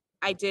 And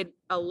I did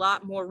a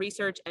lot more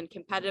research and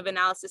competitive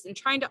analysis and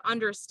trying to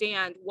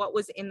understand what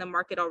was in the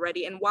market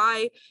already and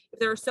why, if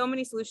there are so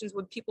many solutions,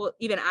 would people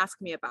even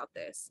ask me about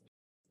this?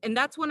 And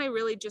that's when I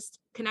really just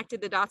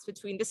connected the dots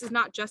between, this is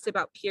not just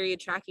about period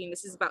tracking.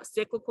 This is about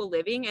cyclical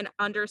living and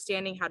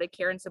understanding how to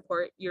care and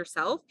support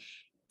yourself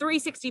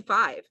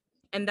 365.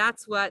 And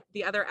that's what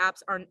the other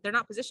apps are. They're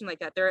not positioned like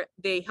that.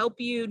 They help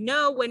you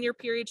know when your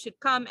period should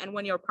come and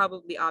when you're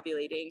probably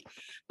ovulating.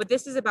 But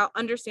this is about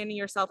understanding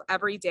yourself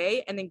every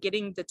day and then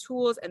getting the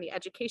tools and the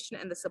education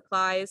and the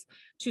supplies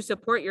to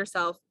support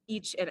yourself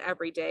each and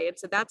every day. And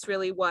so that's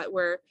really what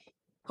we're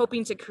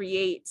hoping to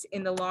create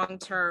in the long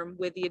term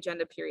with the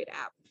Agenda Period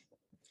app.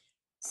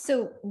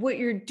 So what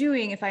you're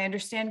doing, if I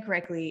understand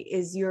correctly,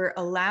 is you're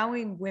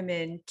allowing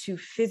women to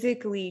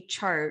physically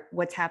chart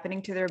what's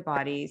happening to their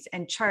bodies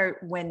and chart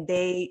when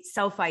they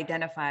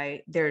self-identify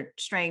their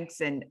strengths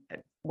and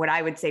what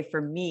I would say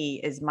for me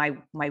is my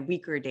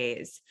weaker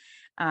days,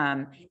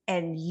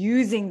 and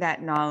using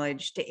that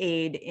knowledge to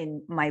aid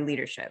in my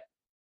leadership.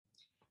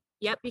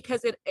 Yep,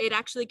 because it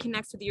actually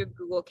connects with your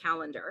Google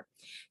Calendar.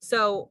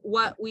 So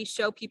what we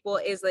show people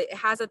is that it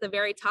has at the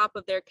very top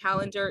of their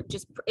calendar,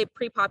 it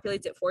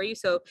pre-populates it for you.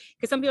 So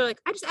because some people are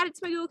like, I just add it to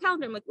my Google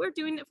Calendar. I'm like, we're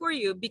doing it for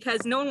you,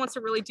 because no one wants to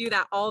really do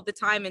that all the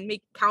time and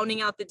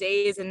counting out the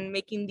days and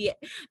making the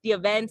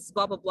events,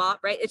 blah, blah, blah,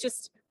 right? It's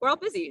just, we're all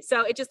busy.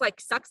 So it just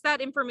like sucks that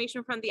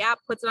information from the app,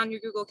 puts it on your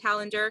Google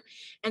Calendar.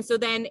 And so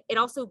then it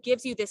also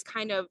gives you this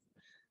kind of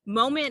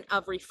moment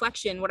of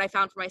reflection. What I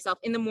found for myself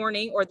in the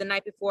morning or the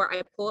night before,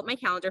 I pull up my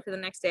calendar for the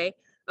next day.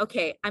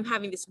 Okay, I'm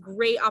having this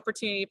great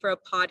opportunity for a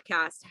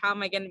podcast. How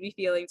am I going to be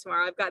feeling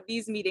tomorrow? I've got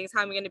these meetings.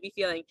 How am I going to be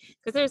feeling?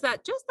 Because there's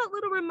that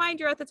little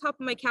reminder at the top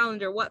of my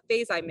calendar, what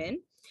phase I'm in.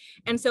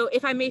 And so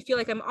if I may feel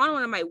like I'm on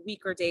one of my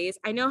weaker days,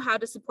 I know how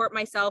to support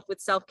myself with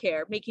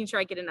self-care, making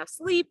sure I get enough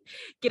sleep,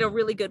 get a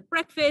really good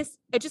breakfast.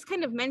 It just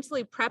kind of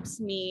mentally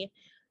preps me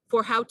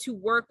for how to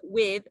work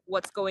with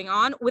what's going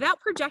on without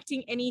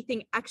projecting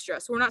anything extra.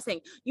 So we're not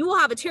saying you will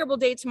have a terrible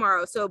day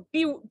tomorrow, so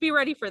be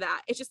ready for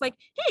that. It's just like,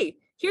 hey,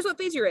 here's what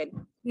phase you're in.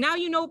 Now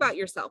you know about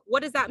yourself.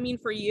 What does that mean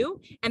for you?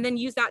 And then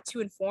use that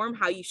to inform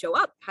how you show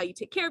up, how you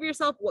take care of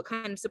yourself, what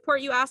kind of support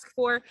you ask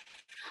for.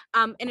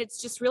 And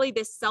it's just really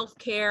this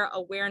self-care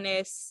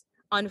awareness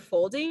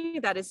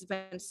unfolding that has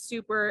been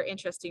super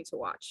interesting to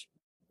watch.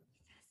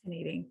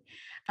 Fascinating.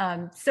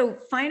 So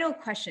final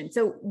question.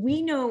 So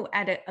we know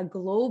at a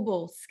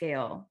global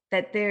scale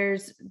that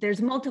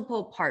there's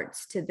multiple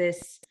parts to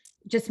this,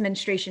 just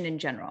menstruation in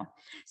general.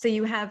 So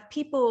you have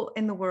people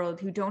in the world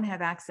who don't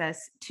have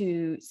access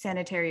to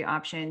sanitary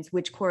options,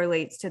 which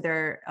correlates to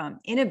their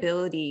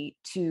inability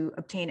to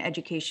obtain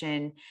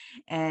education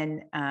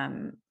and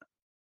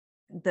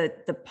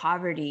the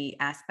poverty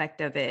aspect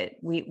of it.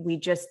 We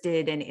just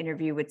did an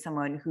interview with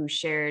someone who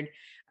shared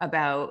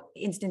about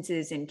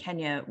instances in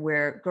Kenya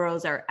where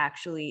girls are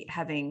actually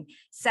having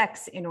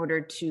sex in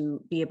order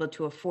to be able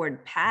to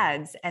afford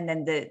pads, and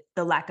then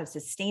the lack of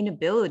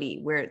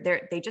sustainability where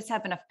they just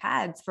have enough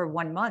pads for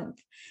 1 month.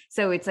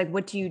 So it's like,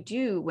 what do you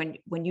do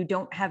when you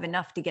don't have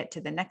enough to get to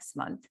the next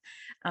month?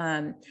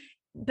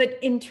 But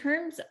in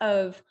terms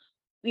of,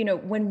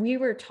 when we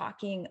were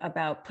talking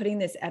about putting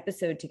this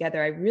episode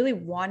together, I really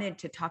wanted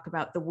to talk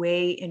about the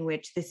way in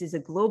which this is a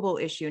global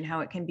issue and how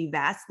it can be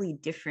vastly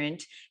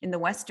different in the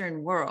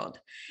Western world.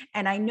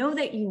 And I know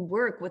that you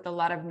work with a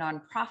lot of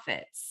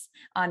nonprofits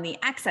on the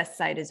access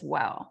side as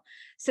well.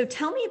 So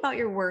tell me about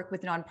your work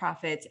with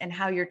nonprofits and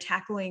how you're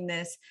tackling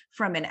this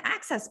from an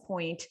access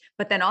point,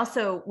 but then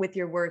also with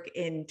your work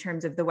in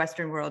terms of the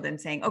Western world and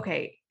saying,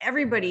 okay,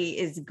 everybody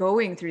is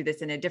going through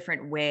this in a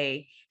different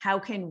way. How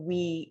can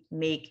we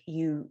make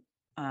you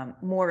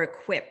more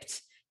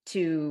equipped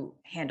to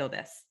handle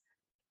this?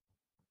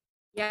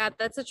 Yeah,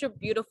 that's such a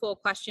beautiful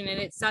question. And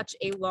it's such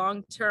a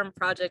long-term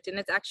project. And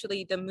it's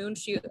actually the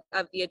moonshoot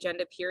of the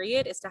Agenda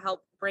Period, is to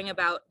help bring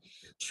about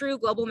true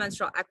global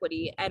menstrual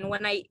equity. And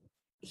when I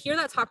hear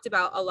that talked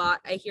about a lot,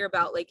 I hear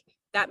about like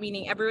that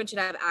meaning everyone should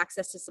have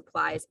access to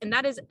supplies. And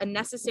that is a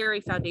necessary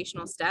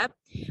foundational step.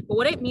 But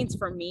what it means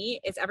for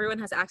me is everyone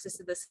has access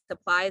to the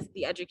supplies,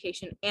 the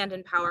education, and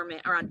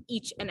empowerment around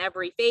each and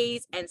every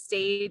phase and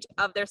stage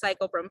of their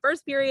cycle, from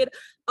first period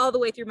all the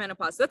way through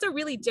menopause. So that's a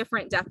really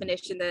different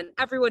definition than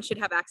everyone should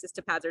have access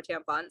to pads or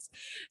tampons.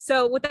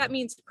 So what that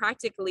means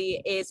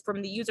practically is,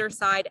 from the user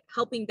side,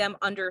 helping them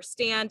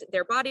understand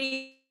their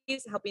body,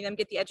 helping them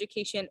get the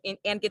education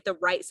and get the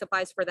right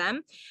supplies for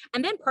them,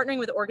 and then partnering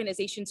with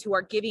organizations who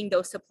are giving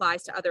those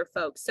supplies to other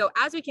folks. So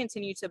as we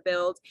continue to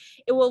build,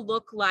 it will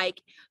look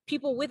like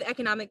people with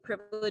economic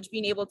privilege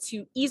being able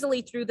to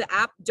easily through the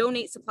app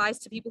donate supplies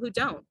to people who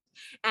don't,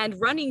 and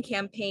running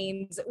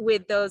campaigns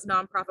with those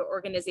nonprofit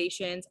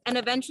organizations, and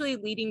eventually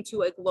leading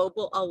to a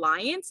global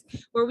alliance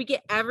where we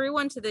get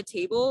everyone to the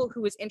table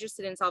who is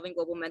interested in solving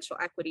global menstrual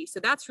equity. So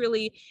that's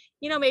really,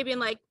 maybe in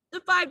like the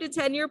 5 to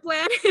 10 year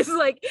plan is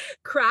like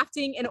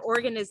crafting an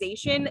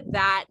organization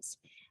that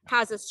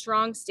has a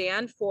strong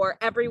stand for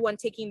everyone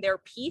taking their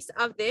piece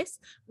of this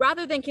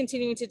rather than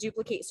continuing to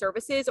duplicate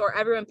services or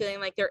everyone feeling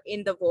like they're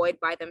in the void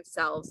by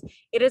themselves.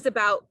 It is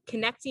about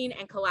connecting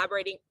and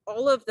collaborating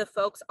all of the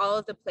folks, all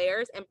of the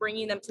players, and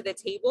bringing them to the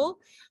table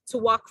to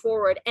walk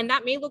forward. And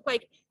that may look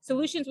like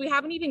solutions we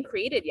haven't even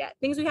created yet,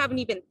 things we haven't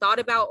even thought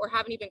about or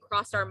haven't even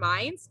crossed our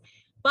minds.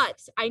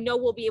 But I know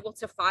we'll be able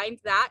to find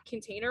that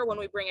container when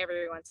we bring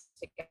everyone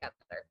together.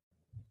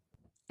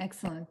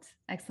 Excellent.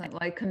 Excellent.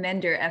 Well, I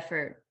commend your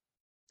effort.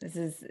 This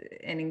is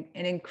an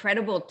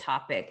incredible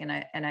topic, and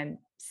I'm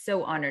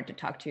so honored to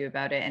talk to you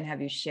about it and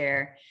have you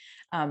share.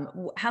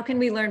 How can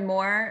we learn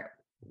more?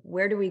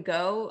 Where do we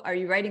go? Are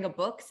you writing a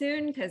book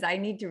soon? Because I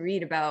need to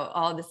read about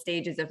all the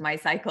stages of my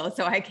cycle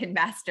so I can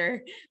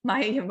master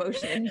my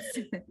emotions.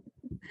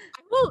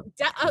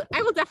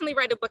 I will definitely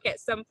write a book at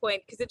some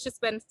point because it's just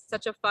been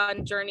such a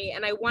fun journey,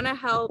 and I want to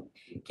help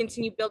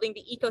continue building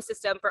the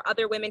ecosystem for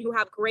other women who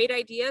have great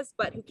ideas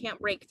but who can't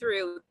break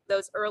through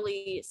those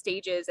early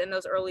stages and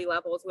those early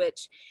levels,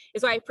 which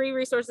is why free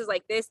resources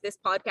like this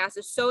podcast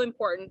is so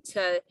important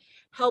to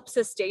help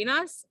sustain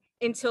us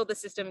until the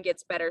system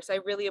gets better. So I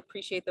really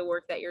appreciate the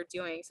work that you're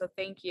doing. So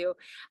thank you.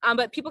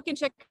 But people can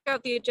check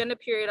out the agenda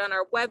period on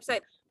our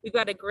website. We've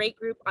got a great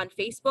group on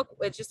Facebook.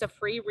 It's just a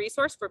free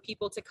resource for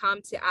people to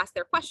come to ask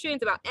their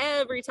questions about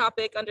every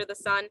topic under the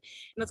sun. And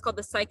it's called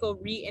the Cycle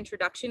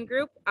Reintroduction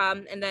Group.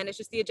 And then it's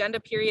just the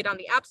agenda period on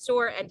the App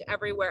Store and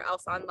everywhere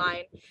else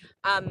online.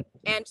 And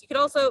you could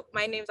also,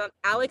 my name's on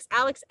Alex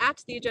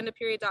at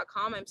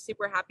theagendaperiod.com. I'm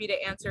super happy to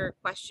answer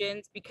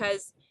questions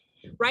because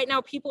right now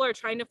people are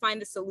trying to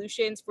find the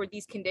solutions for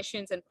these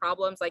conditions and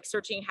problems, like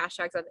searching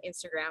hashtags on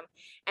Instagram,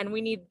 and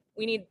we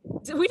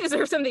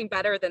deserve something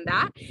better than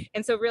that.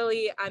 And so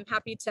really I'm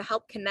happy to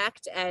help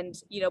connect and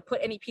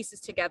put any pieces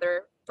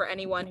together for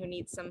anyone who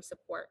needs some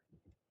support.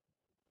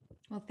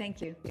 Well, thank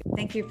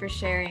you for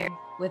sharing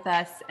with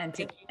us and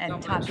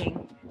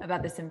talking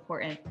about this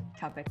important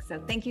topic.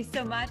 So thank you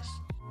so much.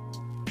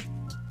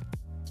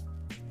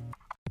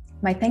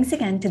 My thanks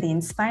again to the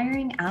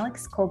inspiring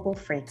Alex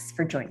Coble-Frakes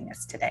for joining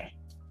us today.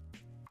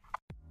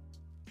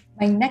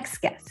 My next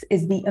guest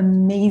is the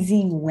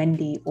amazing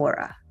Wendy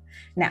Ora.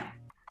 Now,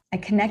 I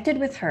connected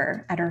with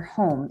her at her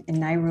home in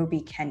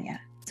Nairobi,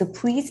 Kenya, so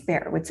please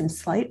bear with some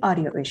slight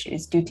audio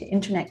issues due to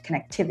internet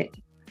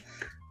connectivity.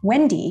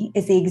 Wendy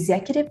is the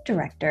Executive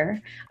Director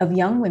of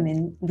Young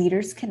Women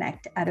Leaders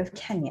Connect out of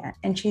Kenya,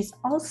 and she's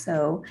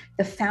also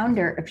the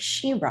founder of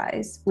She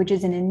Rise, which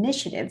is an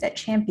initiative that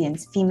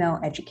champions female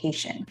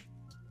education.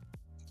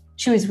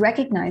 She was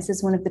recognized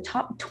as one of the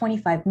top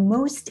 25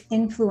 most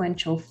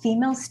influential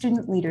female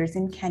student leaders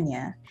in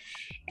Kenya,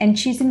 and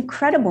she's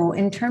incredible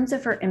in terms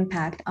of her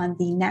impact on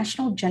the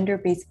national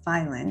gender-based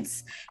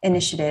violence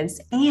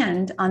initiatives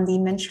and on the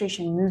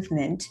menstruation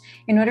movement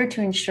in order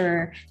to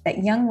ensure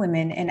that young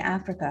women in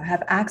Africa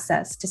have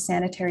access to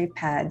sanitary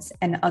pads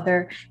and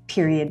other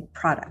period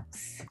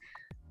products.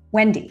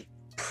 Wendy,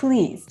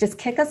 please just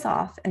kick us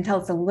off and tell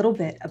us a little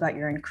bit about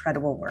your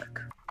incredible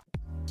work.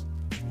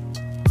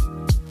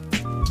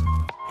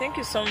 Thank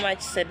you so much,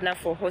 Sedna,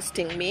 for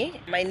hosting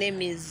me. My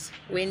name is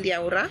Wendy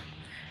Aura,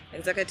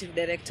 Executive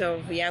Director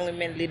of Young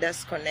Women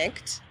Leaders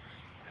Connect.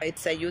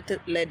 It's a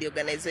youth-led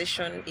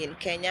organization in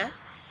Kenya,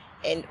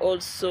 and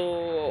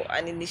also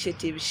an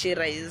initiative, She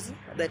Rise,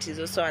 that is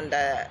also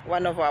under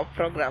one of our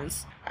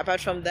programs.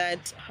 Apart from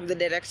that, I'm the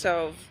Director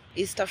of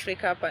East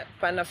Africa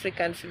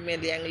Pan-African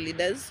Female Young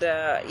Leaders.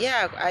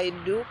 I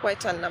do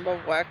quite a number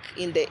of work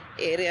in the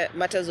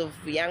matters of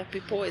young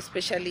people,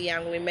 especially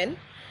young women.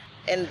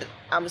 And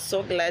I'm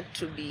so glad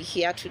to be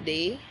here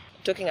today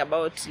talking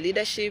about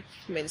leadership,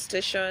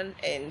 menstruation,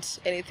 and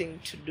anything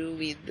to do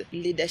with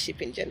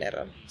leadership in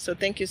general. So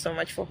thank you so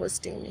much for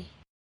hosting me.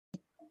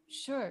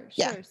 Sure.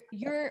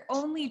 You're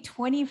only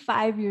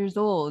 25 years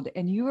old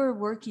and you are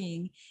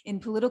working in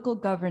political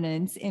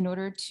governance in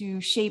order to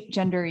shape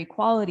gender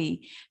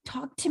equality.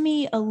 Talk to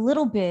me a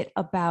little bit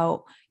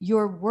about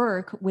your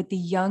work with the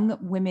Young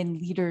Women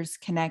Leaders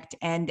Connect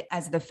and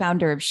as the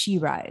founder of She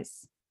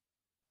Rise.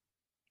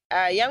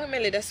 Young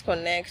Women Leaders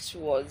Connect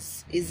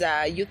is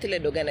a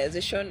youth-led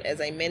organization, as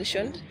I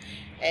mentioned,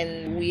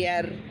 and we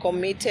are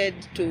committed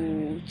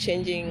to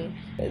changing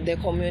the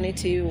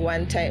community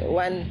one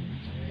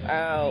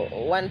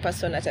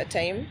person at a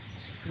time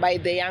by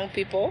the young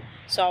people.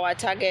 So our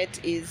target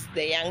is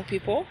the young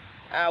people.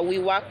 We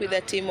work with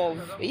a team of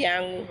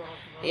young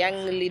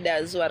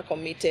leaders who are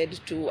committed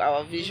to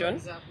our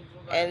vision,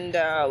 and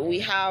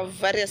we have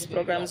various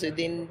programs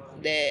within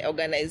the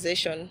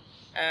organization.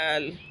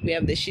 We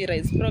have the She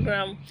Rise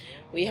program,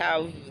 we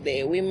have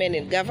the Women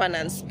in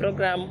Governance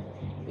program,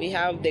 we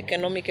have the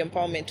economic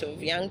empowerment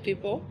of young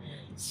people.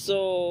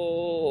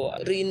 So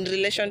in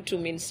relation to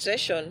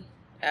menstruation,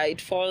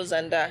 it falls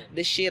under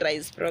the She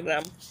Rise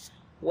program,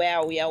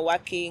 where we are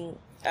working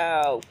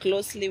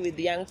closely with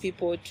young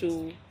people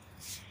to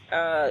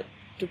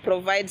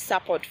provide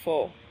support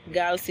for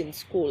girls in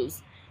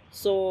schools.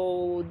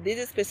 So this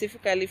is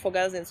specifically for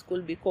girls in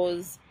school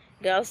because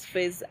girls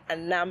face a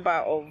number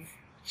of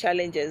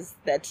challenges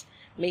that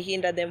may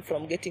hinder them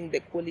from getting the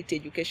quality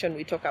education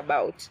we talk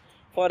about.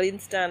 For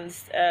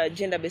instance,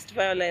 gender-based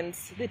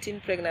violence, the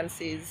teen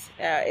pregnancies,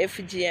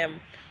 FGM,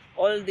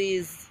 all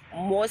these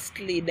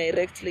mostly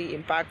directly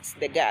impacts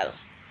the girl.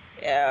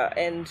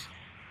 And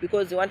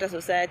because we want a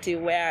society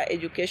where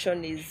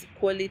education is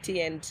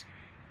quality and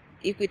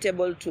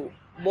equitable to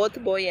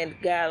both boy and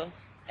girl,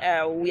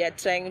 we are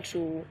trying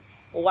to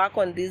work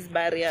on these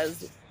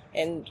barriers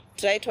and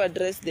try to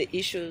address the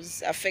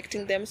issues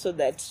affecting them so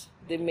that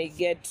they may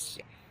get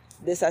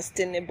the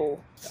sustainable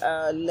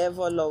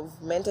level of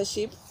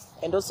mentorship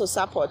and also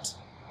support.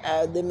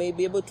 They may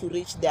be able to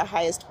reach their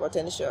highest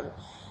potential.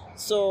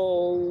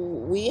 So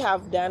we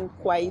have done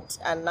quite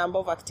a number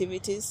of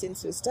activities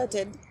since we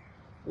started.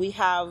 We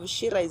have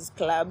She Rise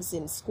clubs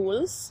in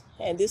schools,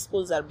 and these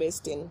schools are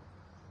based in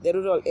the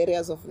rural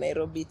areas of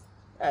Nairobi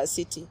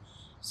city.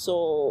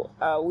 So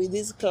with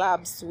these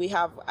clubs, we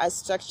have a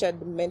structured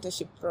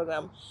mentorship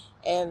program,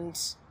 and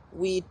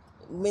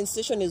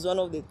menstruation is one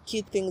of the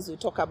key things we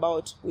talk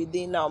about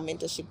within our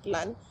mentorship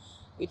plan.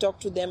 We talk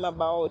to them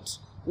about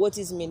what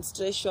is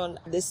menstruation,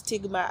 the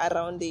stigma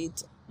around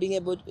it, being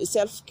able to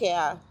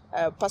self-care,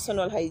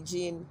 personal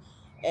hygiene,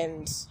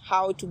 and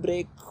how to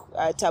break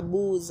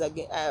taboos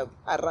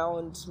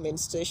around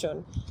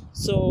menstruation.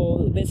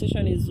 So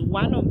menstruation is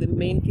one of the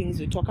main things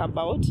we talk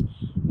about.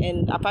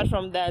 And apart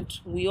from that,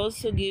 we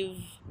also give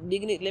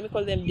dignity, let me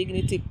call them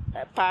dignity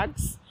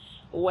packs,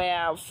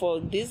 where for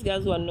these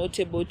girls who are not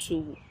able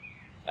to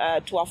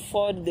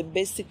afford the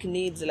basic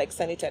needs like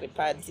sanitary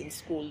pads in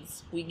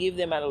schools, we give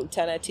them an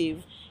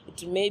alternative.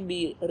 It may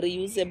be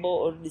reusable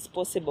or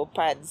disposable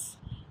pads.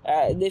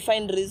 They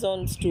find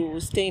reasons to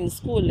stay in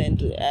school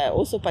and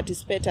also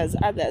participate as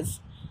others.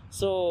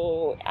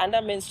 So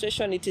under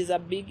menstruation, it is a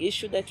big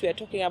issue that we are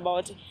talking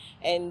about,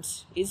 and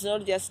it's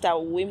not just a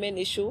women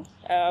issue,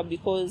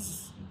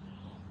 because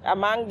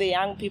among the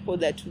young people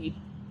that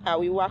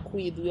we work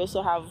with, we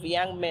also have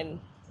young men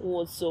who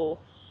also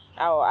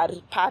are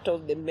part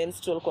of the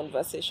menstrual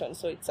conversation.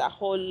 So it's a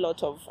whole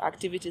lot of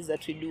activities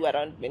that we do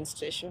around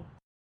menstruation.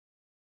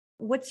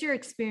 What's your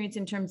experience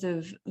in terms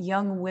of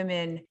young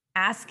women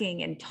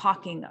asking and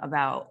talking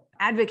about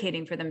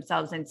advocating for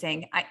themselves and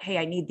saying, hey,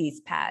 I need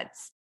these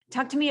pads?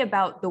 Talk to me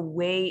about the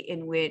way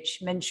in which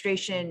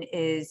menstruation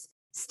is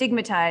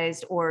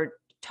stigmatized or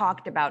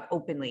talked about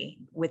openly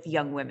with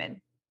young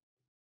women.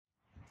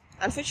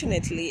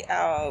 Unfortunately,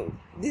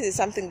 this is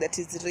something that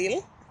is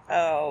real.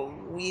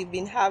 We've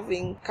been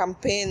having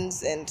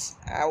campaigns and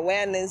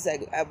awareness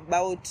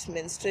about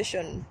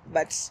menstruation,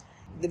 but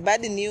the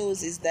bad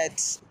news is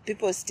that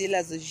people still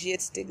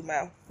associate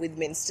stigma with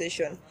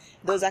menstruation.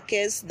 There was a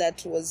case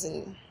that was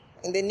in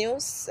the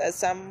news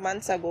some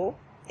months ago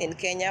in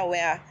Kenya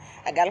where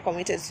a girl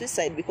committed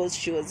suicide because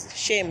she was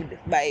shamed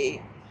by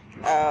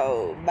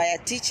a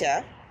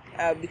teacher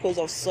because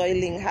of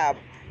soiling her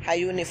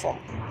uniform.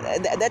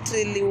 That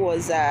really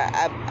was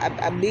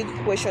a big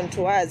question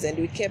to us, and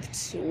we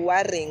kept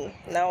worrying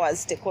now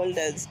as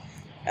stakeholders.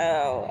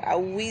 Are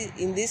we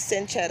in this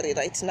century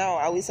right now,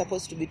 are we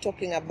supposed to be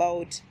talking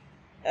about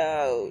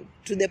to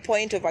the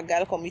point of a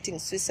girl committing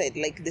suicide?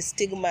 Like, the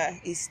stigma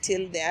is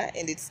still there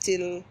and it's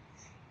still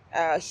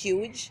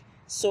huge.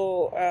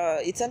 So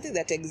it's something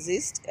that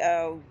exists.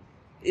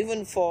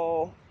 Even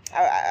for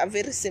a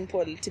very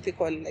simple,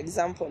 typical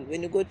example,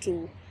 when you go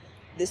to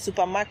the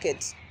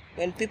supermarket,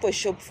 when people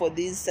shop for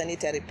these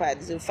sanitary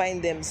pads, you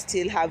find them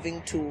still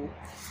having to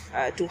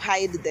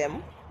hide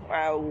them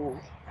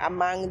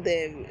among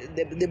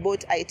the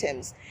bought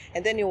items.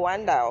 And then you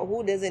wonder,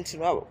 who doesn't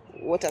know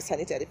what a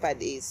sanitary pad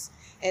is?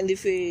 And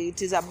if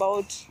it is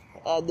about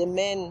the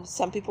men,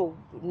 some people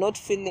not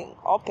feeling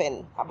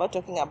open about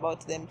talking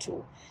about them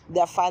to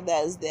their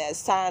fathers, their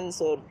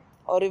sons,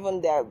 or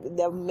even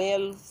their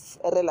male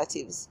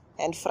relatives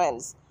and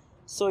friends.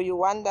 So you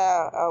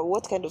wonder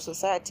what kind of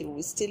society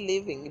we're still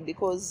living,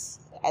 because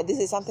this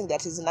is something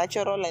that is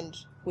natural and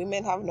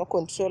women have no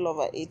control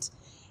over it.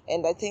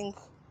 And I think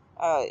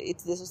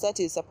the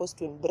society is supposed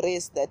to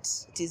embrace that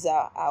it is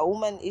a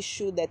woman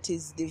issue that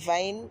is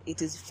divine,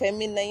 it is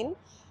feminine.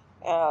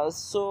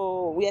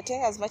 So we are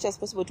trying as much as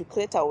possible to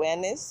create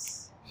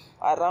awareness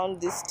around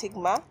this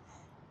stigma,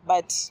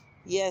 but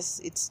yes,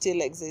 it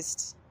still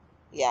exists,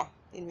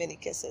 in many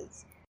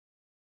cases.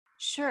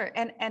 Sure.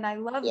 And I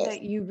love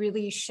that you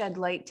really shed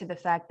light to the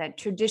fact that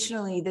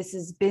traditionally this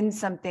has been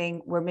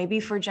something where maybe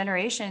for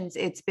generations,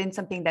 it's been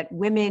something that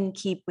women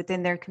keep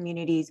within their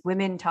communities,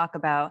 women talk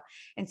about.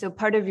 And so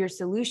part of your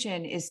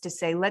solution is to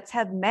say, let's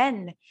have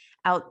men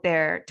out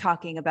there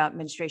talking about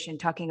menstruation,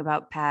 talking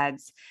about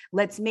pads.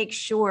 Let's make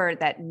sure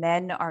that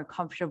men are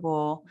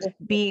comfortable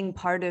being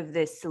part of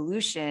this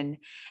solution.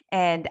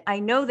 And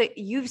I know that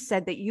you've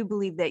said that you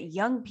believe that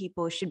young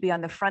people should be on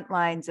the front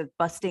lines of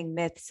busting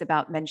myths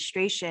about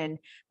menstruation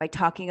by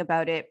talking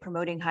about it,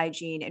 promoting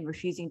hygiene, and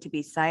refusing to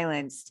be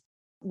silenced.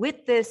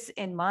 With this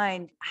in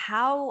mind,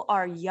 how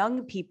are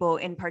young people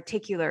in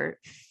particular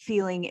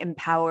feeling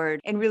empowered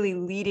and really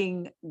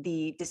leading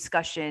the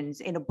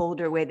discussions in a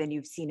bolder way than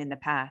you've seen in the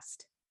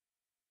past?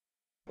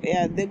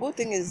 Yeah, the good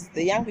thing is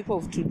the young people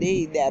of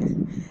today,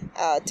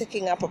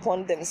 taking up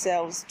upon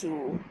themselves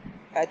to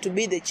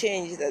be the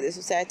change that the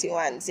society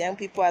wants. Young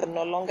people are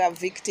no longer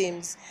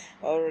victims,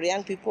 or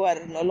young people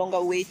are no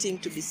longer waiting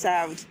to be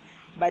served.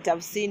 But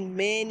I've seen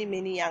many,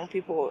 many young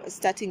people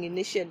starting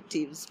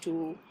initiatives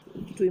to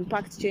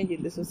impact change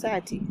in the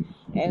society.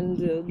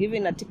 And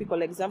giving a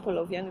typical example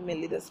of Young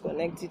Women Leaders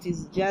Connect, it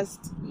is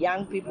just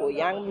young people,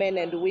 young men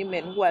and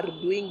women who are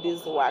doing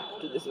this work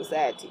to the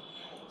society.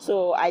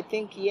 So I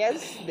think,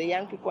 yes, the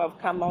young people have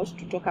come out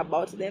to talk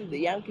about them. The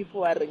young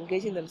people are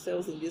engaging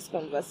themselves in these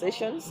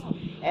conversations,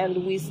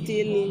 and we're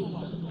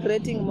still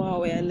creating more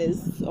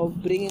awareness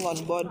of bringing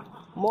on board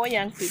more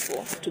young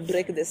people to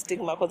break the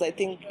stigma, because I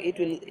think it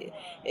will,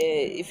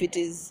 if it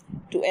is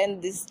to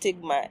end this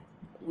stigma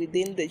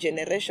within the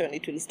generation,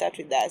 it will start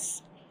with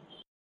us.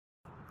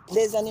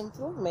 There's an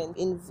improvement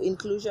in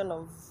inclusion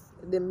of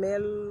the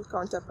male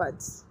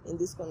counterparts in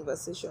this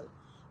conversation.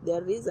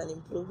 There is an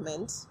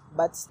improvement,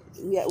 but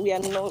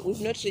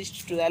we've not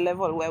reached to a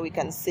level where we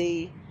can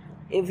say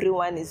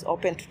everyone is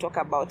open to talk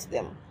about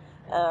them.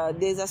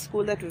 There's a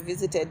school that we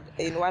visited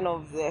in one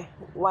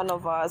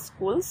of our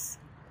schools,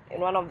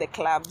 in one of the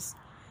clubs,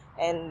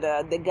 and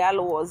the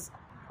girl was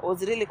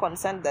really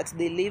concerned that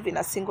they live in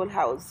a single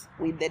house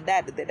with the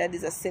dad. The dad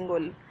is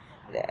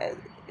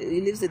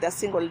he lives with a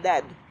single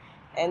dad,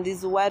 and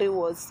his worry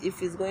was, if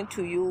he's going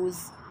to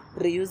use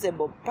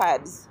reusable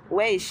pads,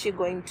 where is she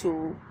going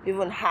to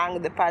even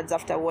hang the pads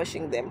after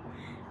washing them,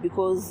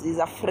 because he's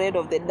afraid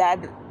of the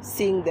dad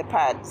seeing the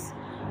pads.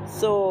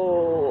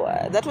 So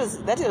that was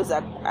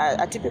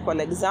a typical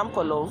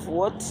example of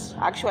what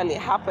actually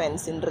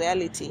happens in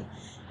reality.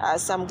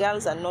 Some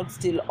girls are not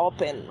still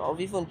open of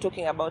even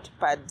talking about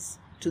pads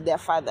to their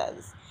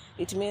fathers.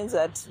 It means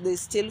that they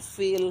still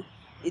feel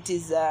it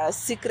is a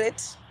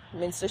secret.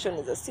 Menstruation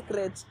is a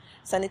secret.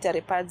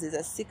 Sanitary pads is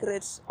a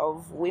secret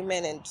of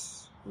women, and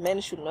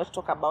men should not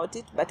talk about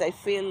it. But I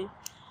feel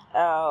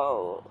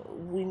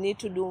we need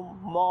to do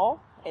more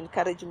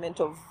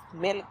encouragement of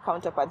male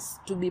counterparts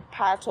to be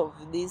part of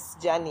this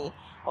journey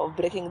of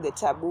breaking the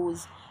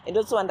taboos, and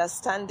also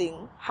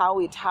understanding how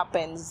it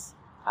happens,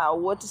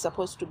 what is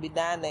supposed to be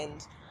done,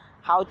 and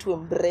how to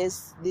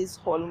embrace this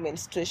whole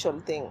menstruation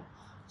thing.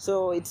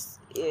 So it's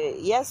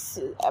yes,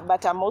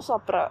 but I'm also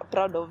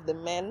proud of the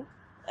men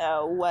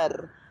who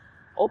are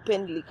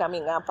openly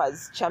coming up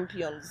as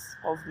champions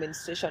of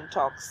menstruation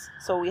talks.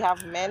 So we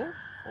have men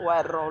who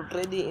are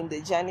already in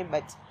the journey,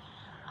 but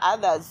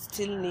others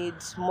still need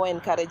more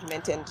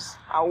encouragement and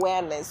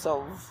awareness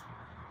of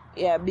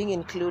being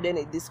included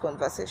in these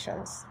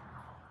conversations.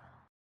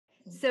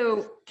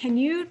 So can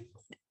you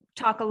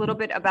talk a little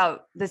bit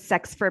about the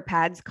Sex for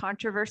Pads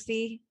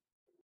controversy?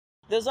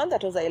 There's one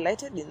that was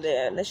highlighted in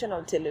the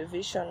national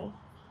television.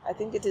 I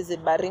think it is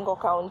in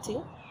Baringo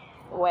County,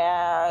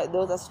 where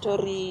there was a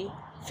story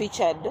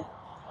featured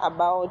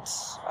about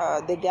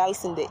the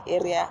girls in the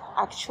area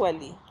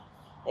actually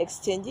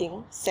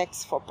exchanging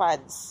sex for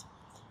pads.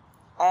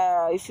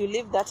 If you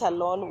leave that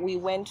alone, we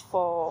went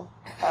for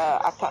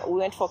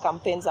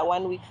campaigns,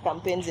 1-week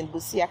campaigns in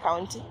Busia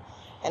County,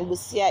 and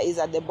Busia is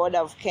at the border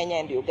of Kenya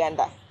and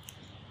Uganda.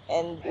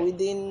 And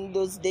within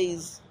those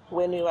days,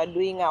 when we were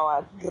doing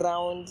our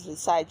ground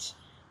research,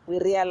 we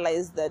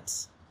realized that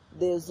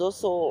there's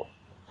also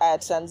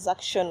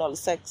transactional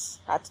sex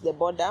at the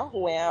border,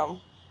 where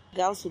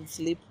girls would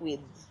sleep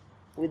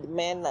with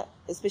men,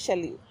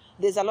 especially.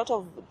 There's a lot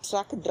of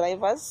truck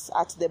drivers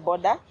at the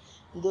border,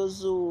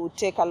 those who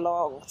take a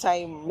long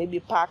time, maybe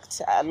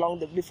parked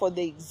before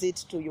they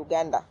exit to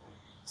Uganda.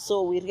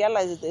 So we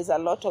realized there's a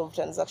lot of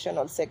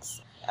transactional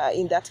sex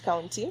in that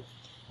county,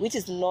 which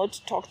is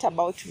not talked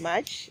about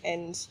much.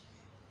 And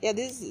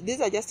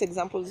these are just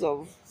examples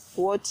of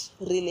what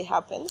really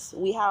happens.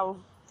 We have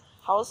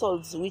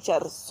households which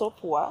are so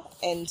poor,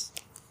 and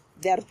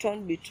they are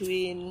torn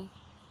between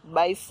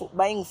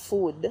buying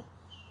food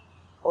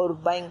or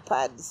buying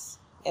pads.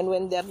 And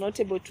when they are not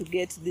able to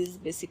get these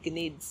basic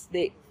needs,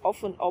 they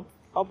often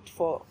opt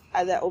for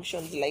other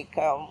options, like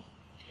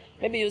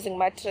maybe using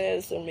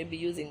mattress, or maybe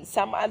using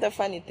some other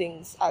funny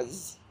things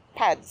as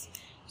pads.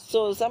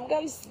 So some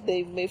girls,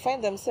 they may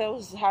find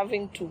themselves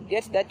having to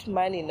get that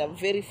money in a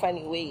very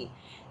funny way,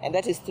 and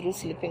that is through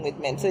sleeping with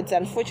men. So it's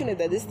unfortunate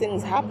that these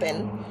things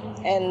happen,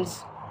 and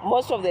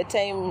most of the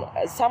time,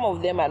 some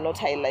of them are not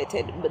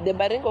highlighted. But the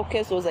Baringo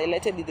case was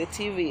highlighted in the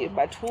TV,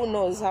 but who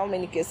knows how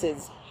many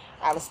cases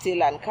are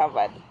still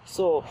uncovered.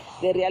 So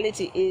the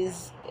reality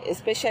is,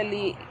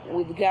 especially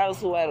with girls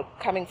who are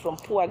coming from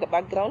poor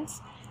backgrounds,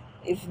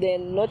 if they're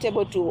not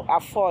able to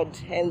afford,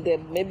 and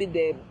maybe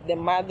the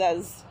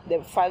mothers,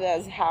 the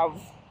fathers have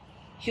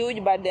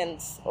huge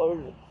burdens or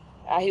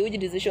huge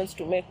decisions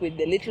to make with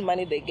the little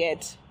money they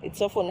get, it's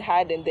often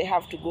hard, and they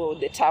have to go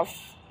the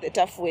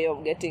tough way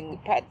of getting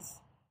pads.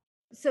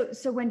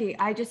 So Wendy,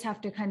 I just have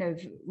to kind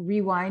of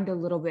rewind a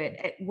little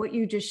bit. What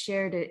you just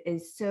shared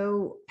is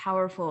so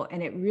powerful,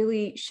 and it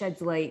really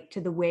sheds light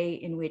to the way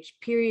in which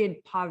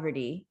period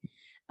poverty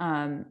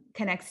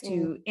connects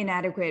to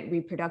inadequate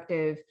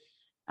reproductive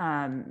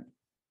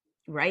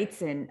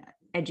rights and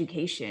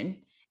education.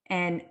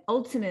 And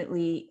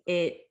ultimately,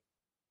 it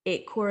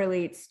it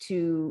correlates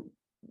to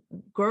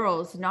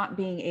girls not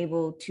being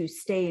able to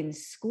stay in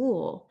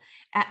school.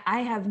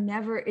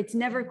 It's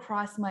never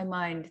crossed my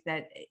mind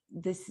that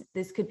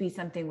this could be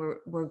something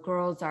where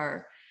girls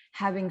are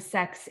having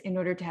sex in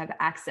order to have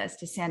access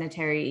to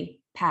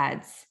sanitary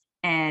pads.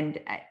 And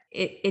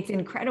it's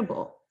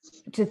incredible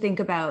to think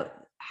about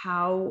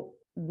how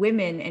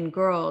women and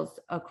girls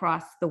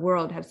across the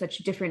world have such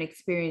different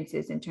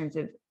experiences in terms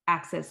of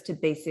access to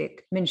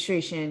basic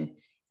menstruation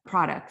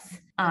products.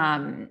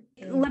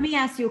 Let me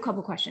ask you a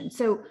couple questions.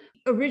 So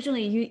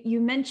originally you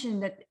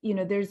mentioned that,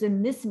 there's a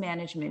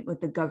mismanagement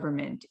with the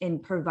government in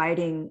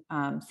providing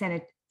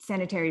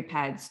sanitary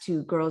pads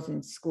to girls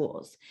in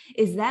schools.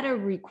 Is that a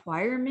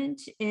requirement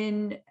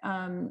in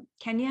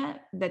Kenya,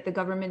 that the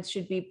government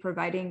should be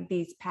providing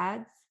these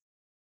pads?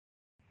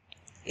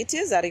 It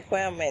is a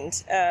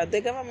requirement. The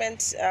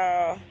government,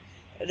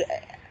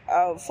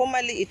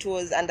 formerly it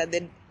was under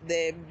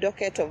the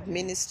docket of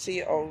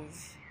Ministry of,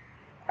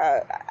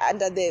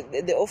 under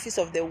the Office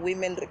of the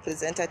Women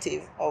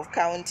Representative of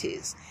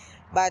Counties.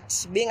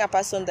 But being a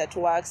person that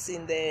works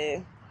in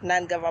the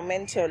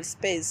non-governmental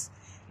space,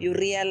 you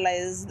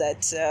realize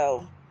that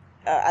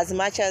as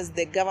much as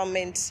the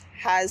government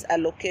has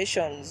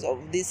allocations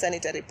of these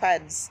sanitary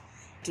pads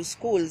to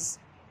schools,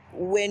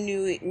 when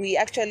we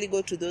actually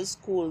go to those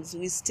schools,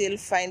 we still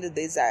find that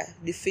there's a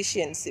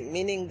deficiency,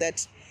 meaning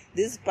that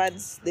these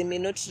pads, they may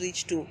not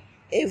reach to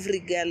every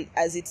girl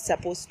as it's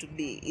supposed to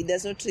be. It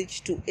does not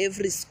reach to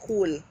every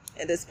school,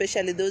 and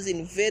especially those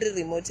in very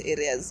remote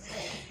areas.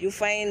 You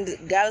find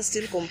girls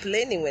still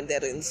complaining when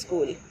they're in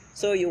school.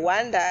 So you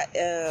wonder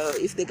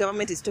if the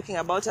government is talking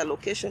about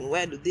allocation,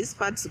 where do these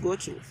pads go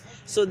to?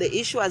 So the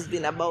issue has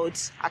been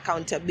about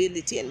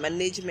accountability and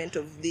management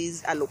of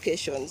these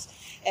allocations.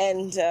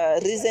 And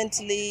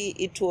recently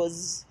it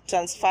was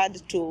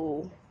transferred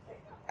to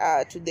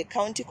the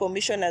county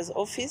commissioner's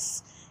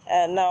office.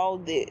 Now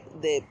the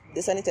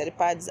sanitary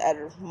pads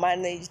are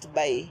managed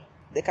by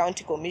the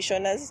county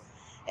commissioners,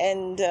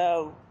 and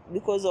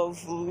because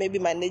of maybe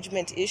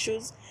management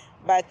issues.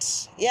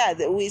 But yeah,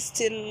 we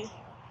still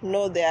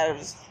know there are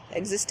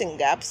existing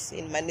gaps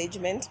in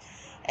management,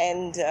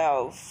 and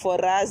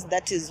for us,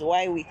 that is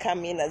why we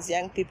come in as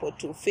young people,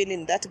 to fill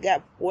in that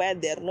gap where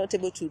they're not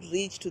able to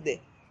reach to the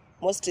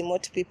most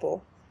remote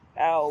people.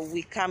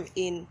 We come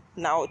in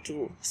now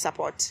to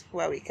support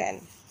where we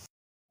can.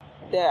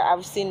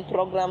 I've seen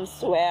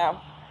programs where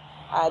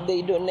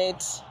they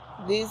donate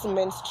these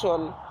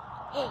menstrual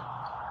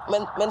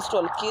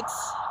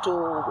kits to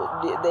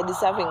the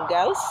deserving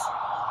girls.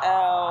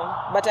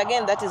 But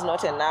again, that is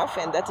not enough,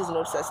 and that is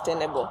not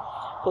sustainable,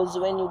 because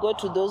when you go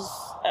to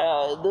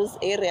those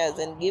areas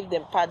and give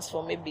them pads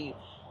for maybe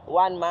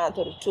 1 month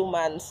or 2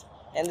 months,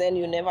 and then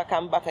you never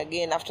come back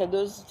again, after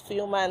those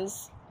few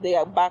months they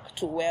are back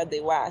to where they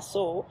were.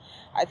 So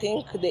I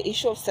think the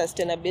issue of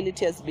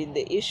sustainability has been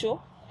the issue,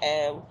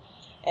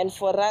 and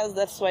for us,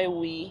 that's why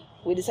we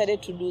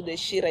decided to do the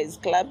She Rise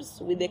clubs.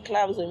 With the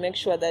clubs, we make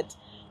sure that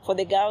for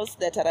the girls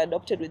that are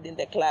adopted within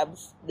the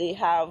clubs, they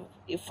have,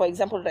 if for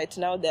example right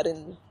now they're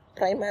in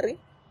primary,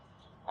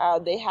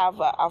 they have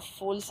a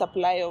full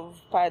supply of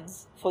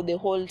pads for the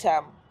whole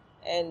term,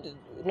 and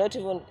not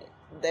even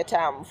the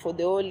term, for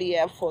the whole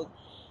year, for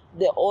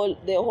the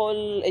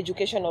whole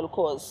educational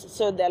course.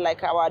 So they're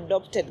like our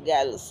adopted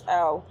girls.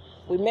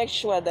 We make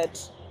sure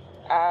that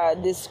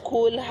the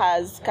school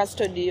has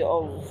custody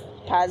of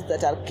pads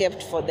that are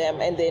kept for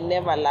them, and they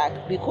never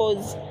lack,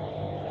 because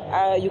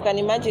you can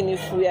imagine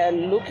if we are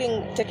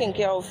taking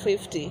care of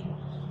 50,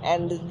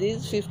 and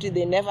these 50,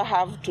 they never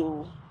have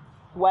to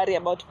worry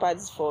about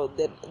pads for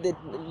the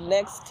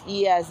next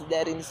years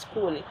they're in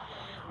school,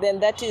 then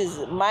that is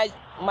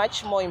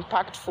much more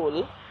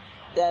impactful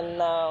than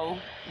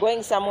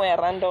going somewhere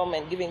random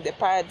and giving the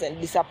pads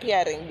and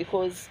disappearing,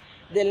 because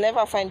they'll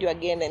never find you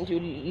again, and you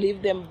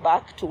leave them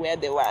back to where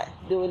they were.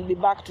 They will be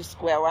back to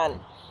square one.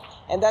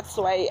 And that's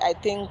why I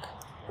think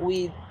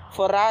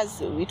for us,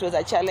 it was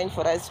a challenge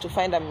for us to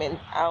find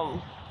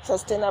a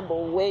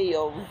sustainable way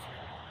of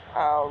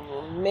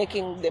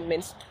bringing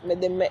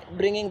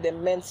the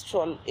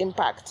menstrual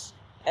impact.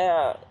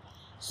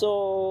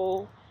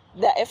 So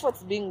there are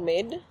efforts being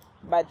made,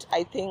 but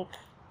I think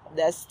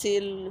there's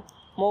still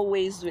more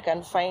ways we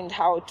can find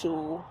how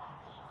to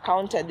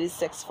counter this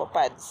sex for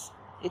pads.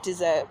 It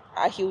is a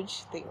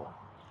huge thing.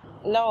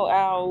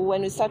 Now,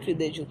 when we start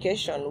with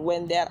education,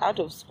 when they are out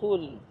of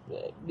school,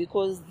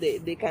 because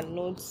they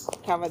cannot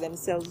cover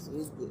themselves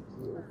with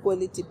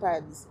quality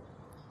pads,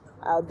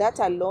 that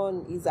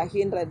alone is a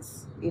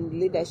hindrance in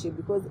leadership,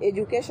 because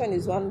education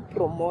is one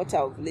promoter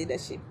of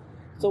leadership.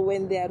 So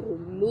when they are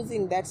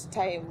losing that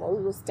time,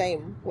 all those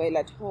time while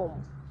at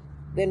home,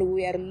 then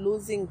we are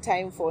losing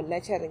time for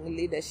nurturing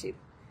leadership.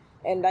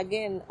 And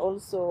again,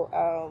 also,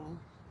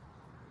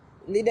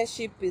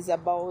 leadership is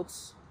about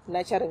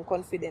nurturing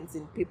confidence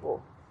in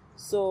people.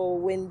 So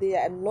when they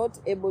are not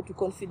able to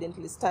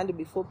confidently stand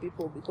before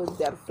people because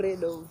they are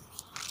afraid of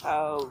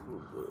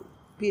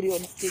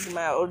period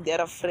stigma, or they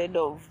are afraid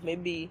of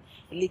maybe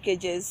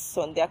leakages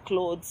on their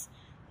clothes,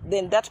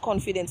 then that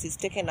confidence is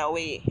taken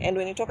away. And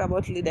when you talk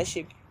about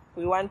leadership,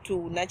 we want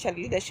to nurture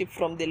leadership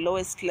from the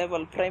lowest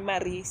level,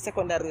 primary,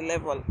 secondary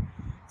level.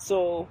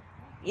 So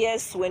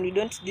yes, when we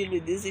don't deal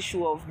with this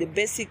issue of the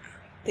basic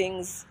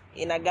things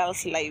in a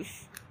girl's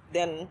life,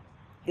 then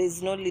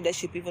there's no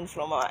leadership even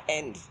from our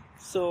end.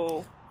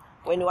 So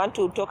when we want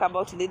to talk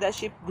about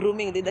leadership,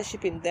 grooming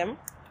leadership in them,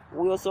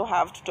 we also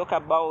have to talk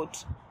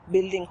about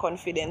building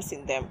confidence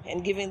in them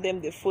and giving them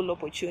the full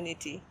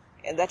opportunity.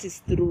 And that is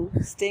through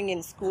staying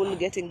in school,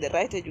 getting the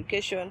right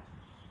education,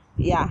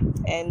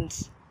 and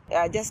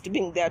just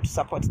being there to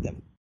support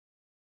them.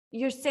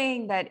 You're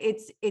saying that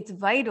it's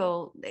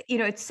vital.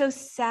 It's so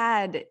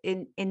sad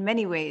in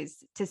many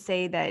ways to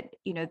say that,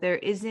 there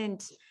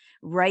isn't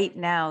right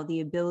now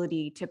the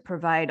ability to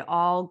provide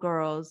all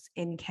girls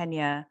in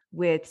Kenya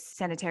with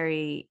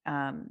sanitary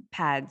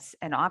pads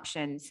and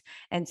options.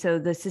 And so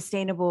the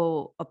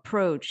sustainable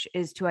approach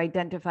is to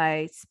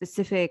identify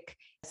specific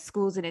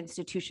schools and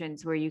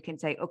institutions where you can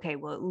say, okay,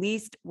 well, at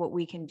least what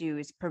we can do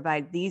is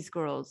provide these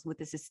girls with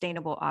a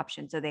sustainable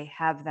option so they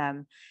have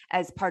them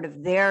as part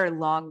of their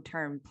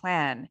long-term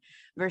plan,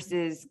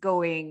 versus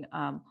going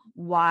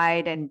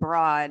wide and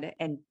broad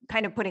and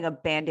kind of putting a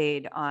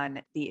Band-Aid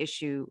on the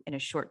issue in a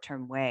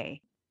short-term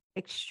way.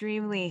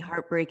 Extremely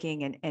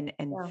heartbreaking and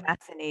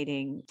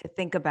fascinating to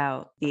think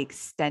about the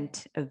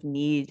extent of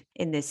need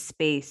in this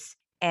space.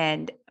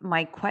 And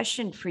my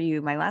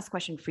last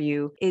question for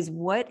you is,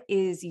 what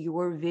is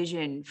your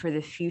vision for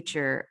the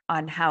future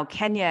on how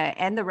Kenya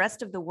and the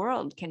rest of the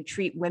world can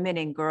treat women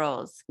and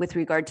girls with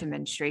regard to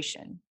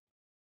menstruation?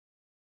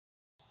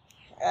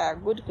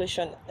 Good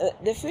question.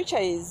 The future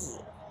is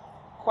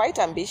quite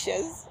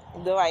ambitious,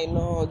 though I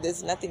know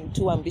there's nothing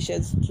too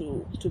ambitious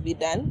to be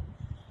done.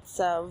 It's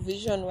a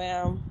vision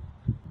where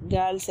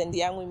girls and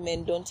young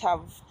women don't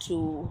have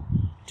to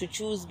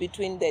choose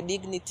between their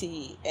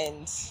dignity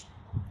and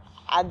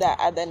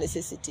other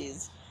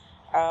necessities.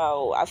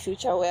 A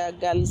future where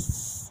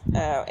girls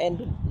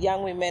and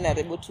young women are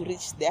able to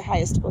reach their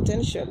highest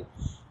potential.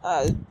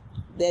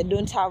 They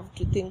don't have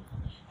to think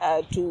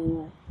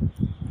to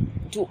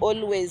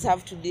always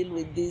have to deal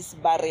with these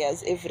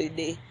barriers every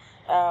day.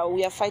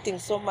 We are fighting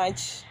so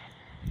much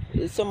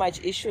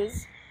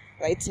issues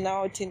right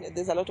now.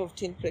 There's a lot of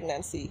teen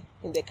pregnancy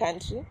in the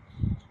country,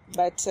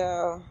 but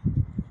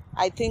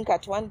I think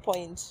at one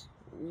point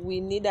we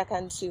need a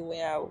country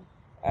where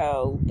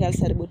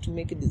girls are able to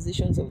make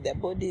decisions of their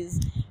bodies,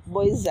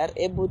 boys are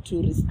able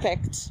to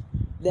respect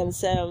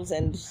themselves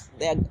and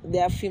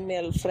their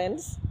female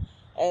friends,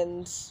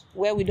 and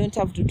where we don't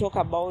have to talk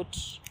about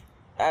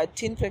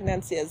teen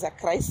pregnancy as a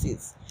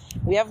crisis.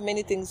 We have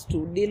many things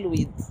to deal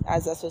with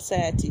as a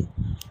society,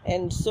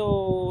 and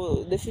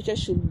so the future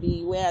should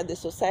be where the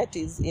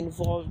society is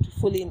involved,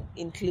 fully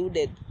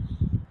included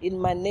in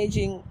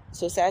managing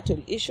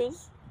societal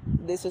issues.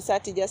 The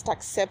society just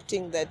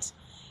accepting that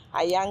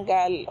a young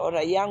girl or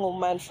a young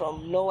woman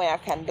from nowhere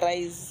can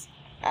rise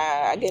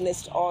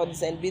against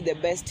odds and be the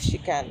best she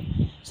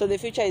can. So the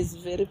future is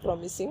very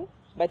promising,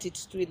 but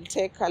it will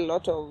take a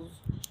lot of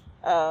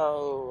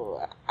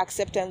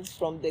acceptance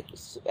from the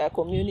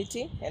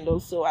community, and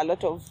also a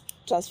lot of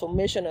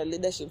transformational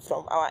leadership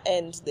from our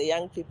end, the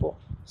young people.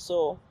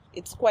 So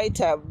it's quite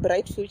a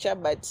bright future,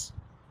 but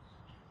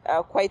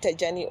quite a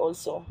journey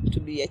also to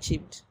be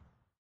achieved.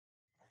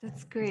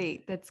 That's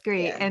great.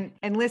 Yeah.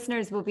 And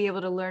listeners will be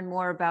able to learn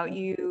more about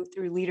you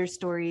through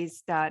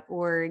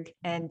leaderstories.org,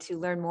 and to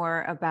learn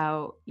more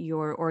about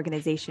your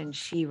organization,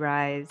 She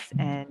Rise,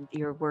 and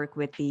your work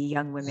with the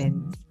Young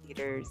Women's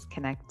Leaders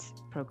Connect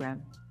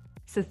program.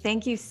 So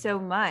thank you so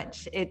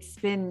much. It's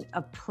been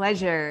a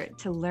pleasure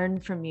to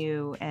learn from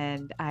you,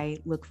 and I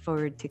look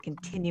forward to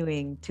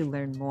continuing to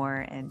learn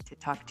more and to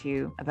talk to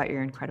you about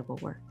your incredible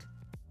work.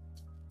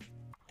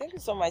 Thank you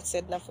so much,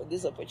 Sedna, for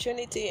this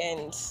opportunity.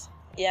 And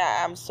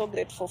I'm so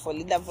grateful for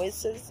Leader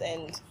Voices,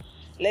 and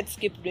let's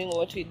keep doing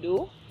what we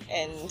do,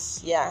 and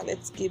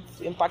let's keep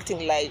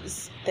impacting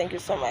lives. Thank you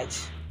so much.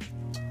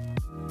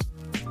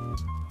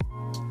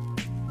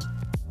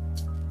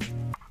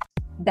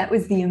 That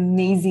was the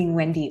amazing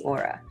Wendy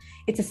Ora.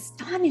 It's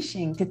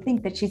astonishing to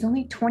think that she's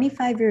only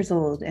 25 years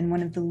old and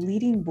one of the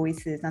leading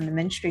voices on the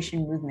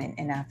menstruation movement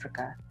in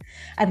Africa.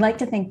 I'd like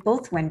to thank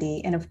both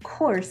Wendy and, of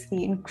course,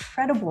 the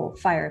incredible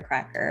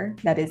firecracker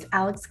that is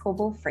Alex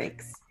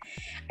Coble-Frakes.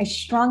 I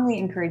strongly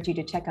encourage you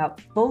to check out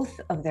both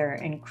of their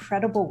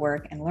incredible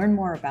work and learn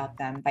more about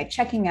them by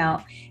checking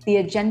out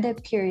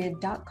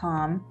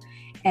theagendaperiod.com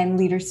and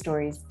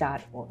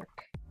leaderstories.org.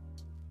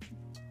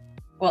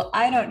 Well,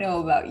 I don't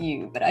know about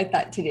you, but I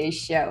thought today's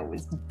show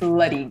was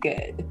bloody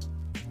good.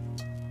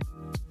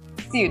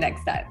 See you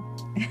next time.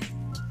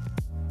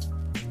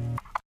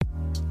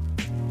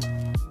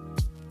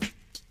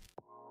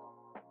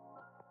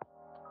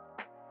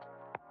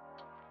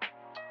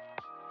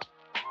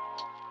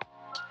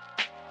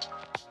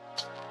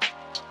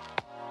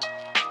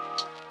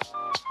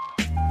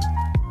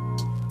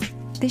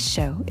 This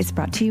show is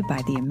brought to you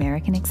by the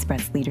American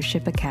Express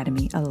Leadership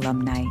Academy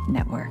Alumni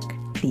Network.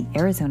 the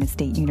Arizona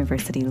State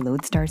University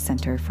Lodestar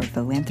Center for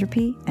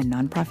Philanthropy and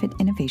Nonprofit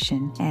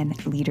Innovation, and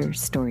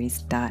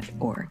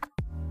leaderstories.org.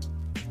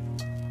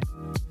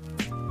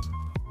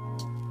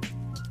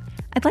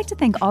 I'd like to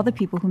thank all the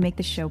people who make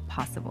the show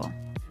possible.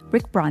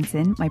 Rick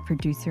Bronson, my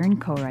producer and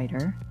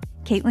co-writer,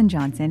 Caitlin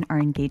Johnson, our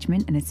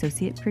engagement and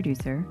associate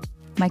producer,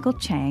 Michael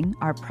Chang,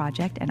 our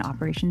project and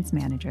operations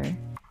manager,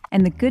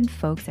 and the good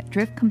folks at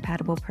Drift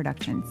Compatible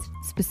Productions,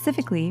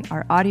 specifically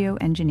our audio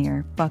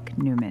engineer, Buck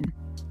Newman.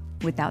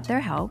 Without their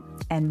help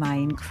and my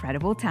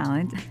incredible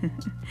talent,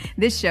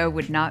 this show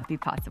would not be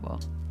possible.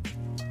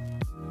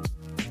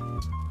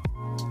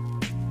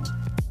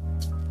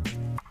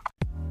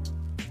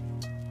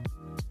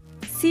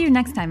 See you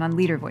next time on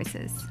Leader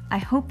Voices. I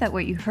hope that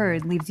what you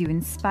heard leaves you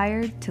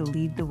inspired to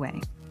lead the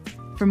way.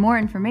 For more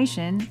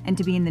information and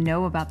to be in the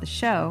know about the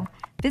show,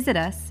 visit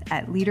us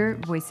at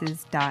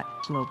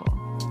leadervoices.global.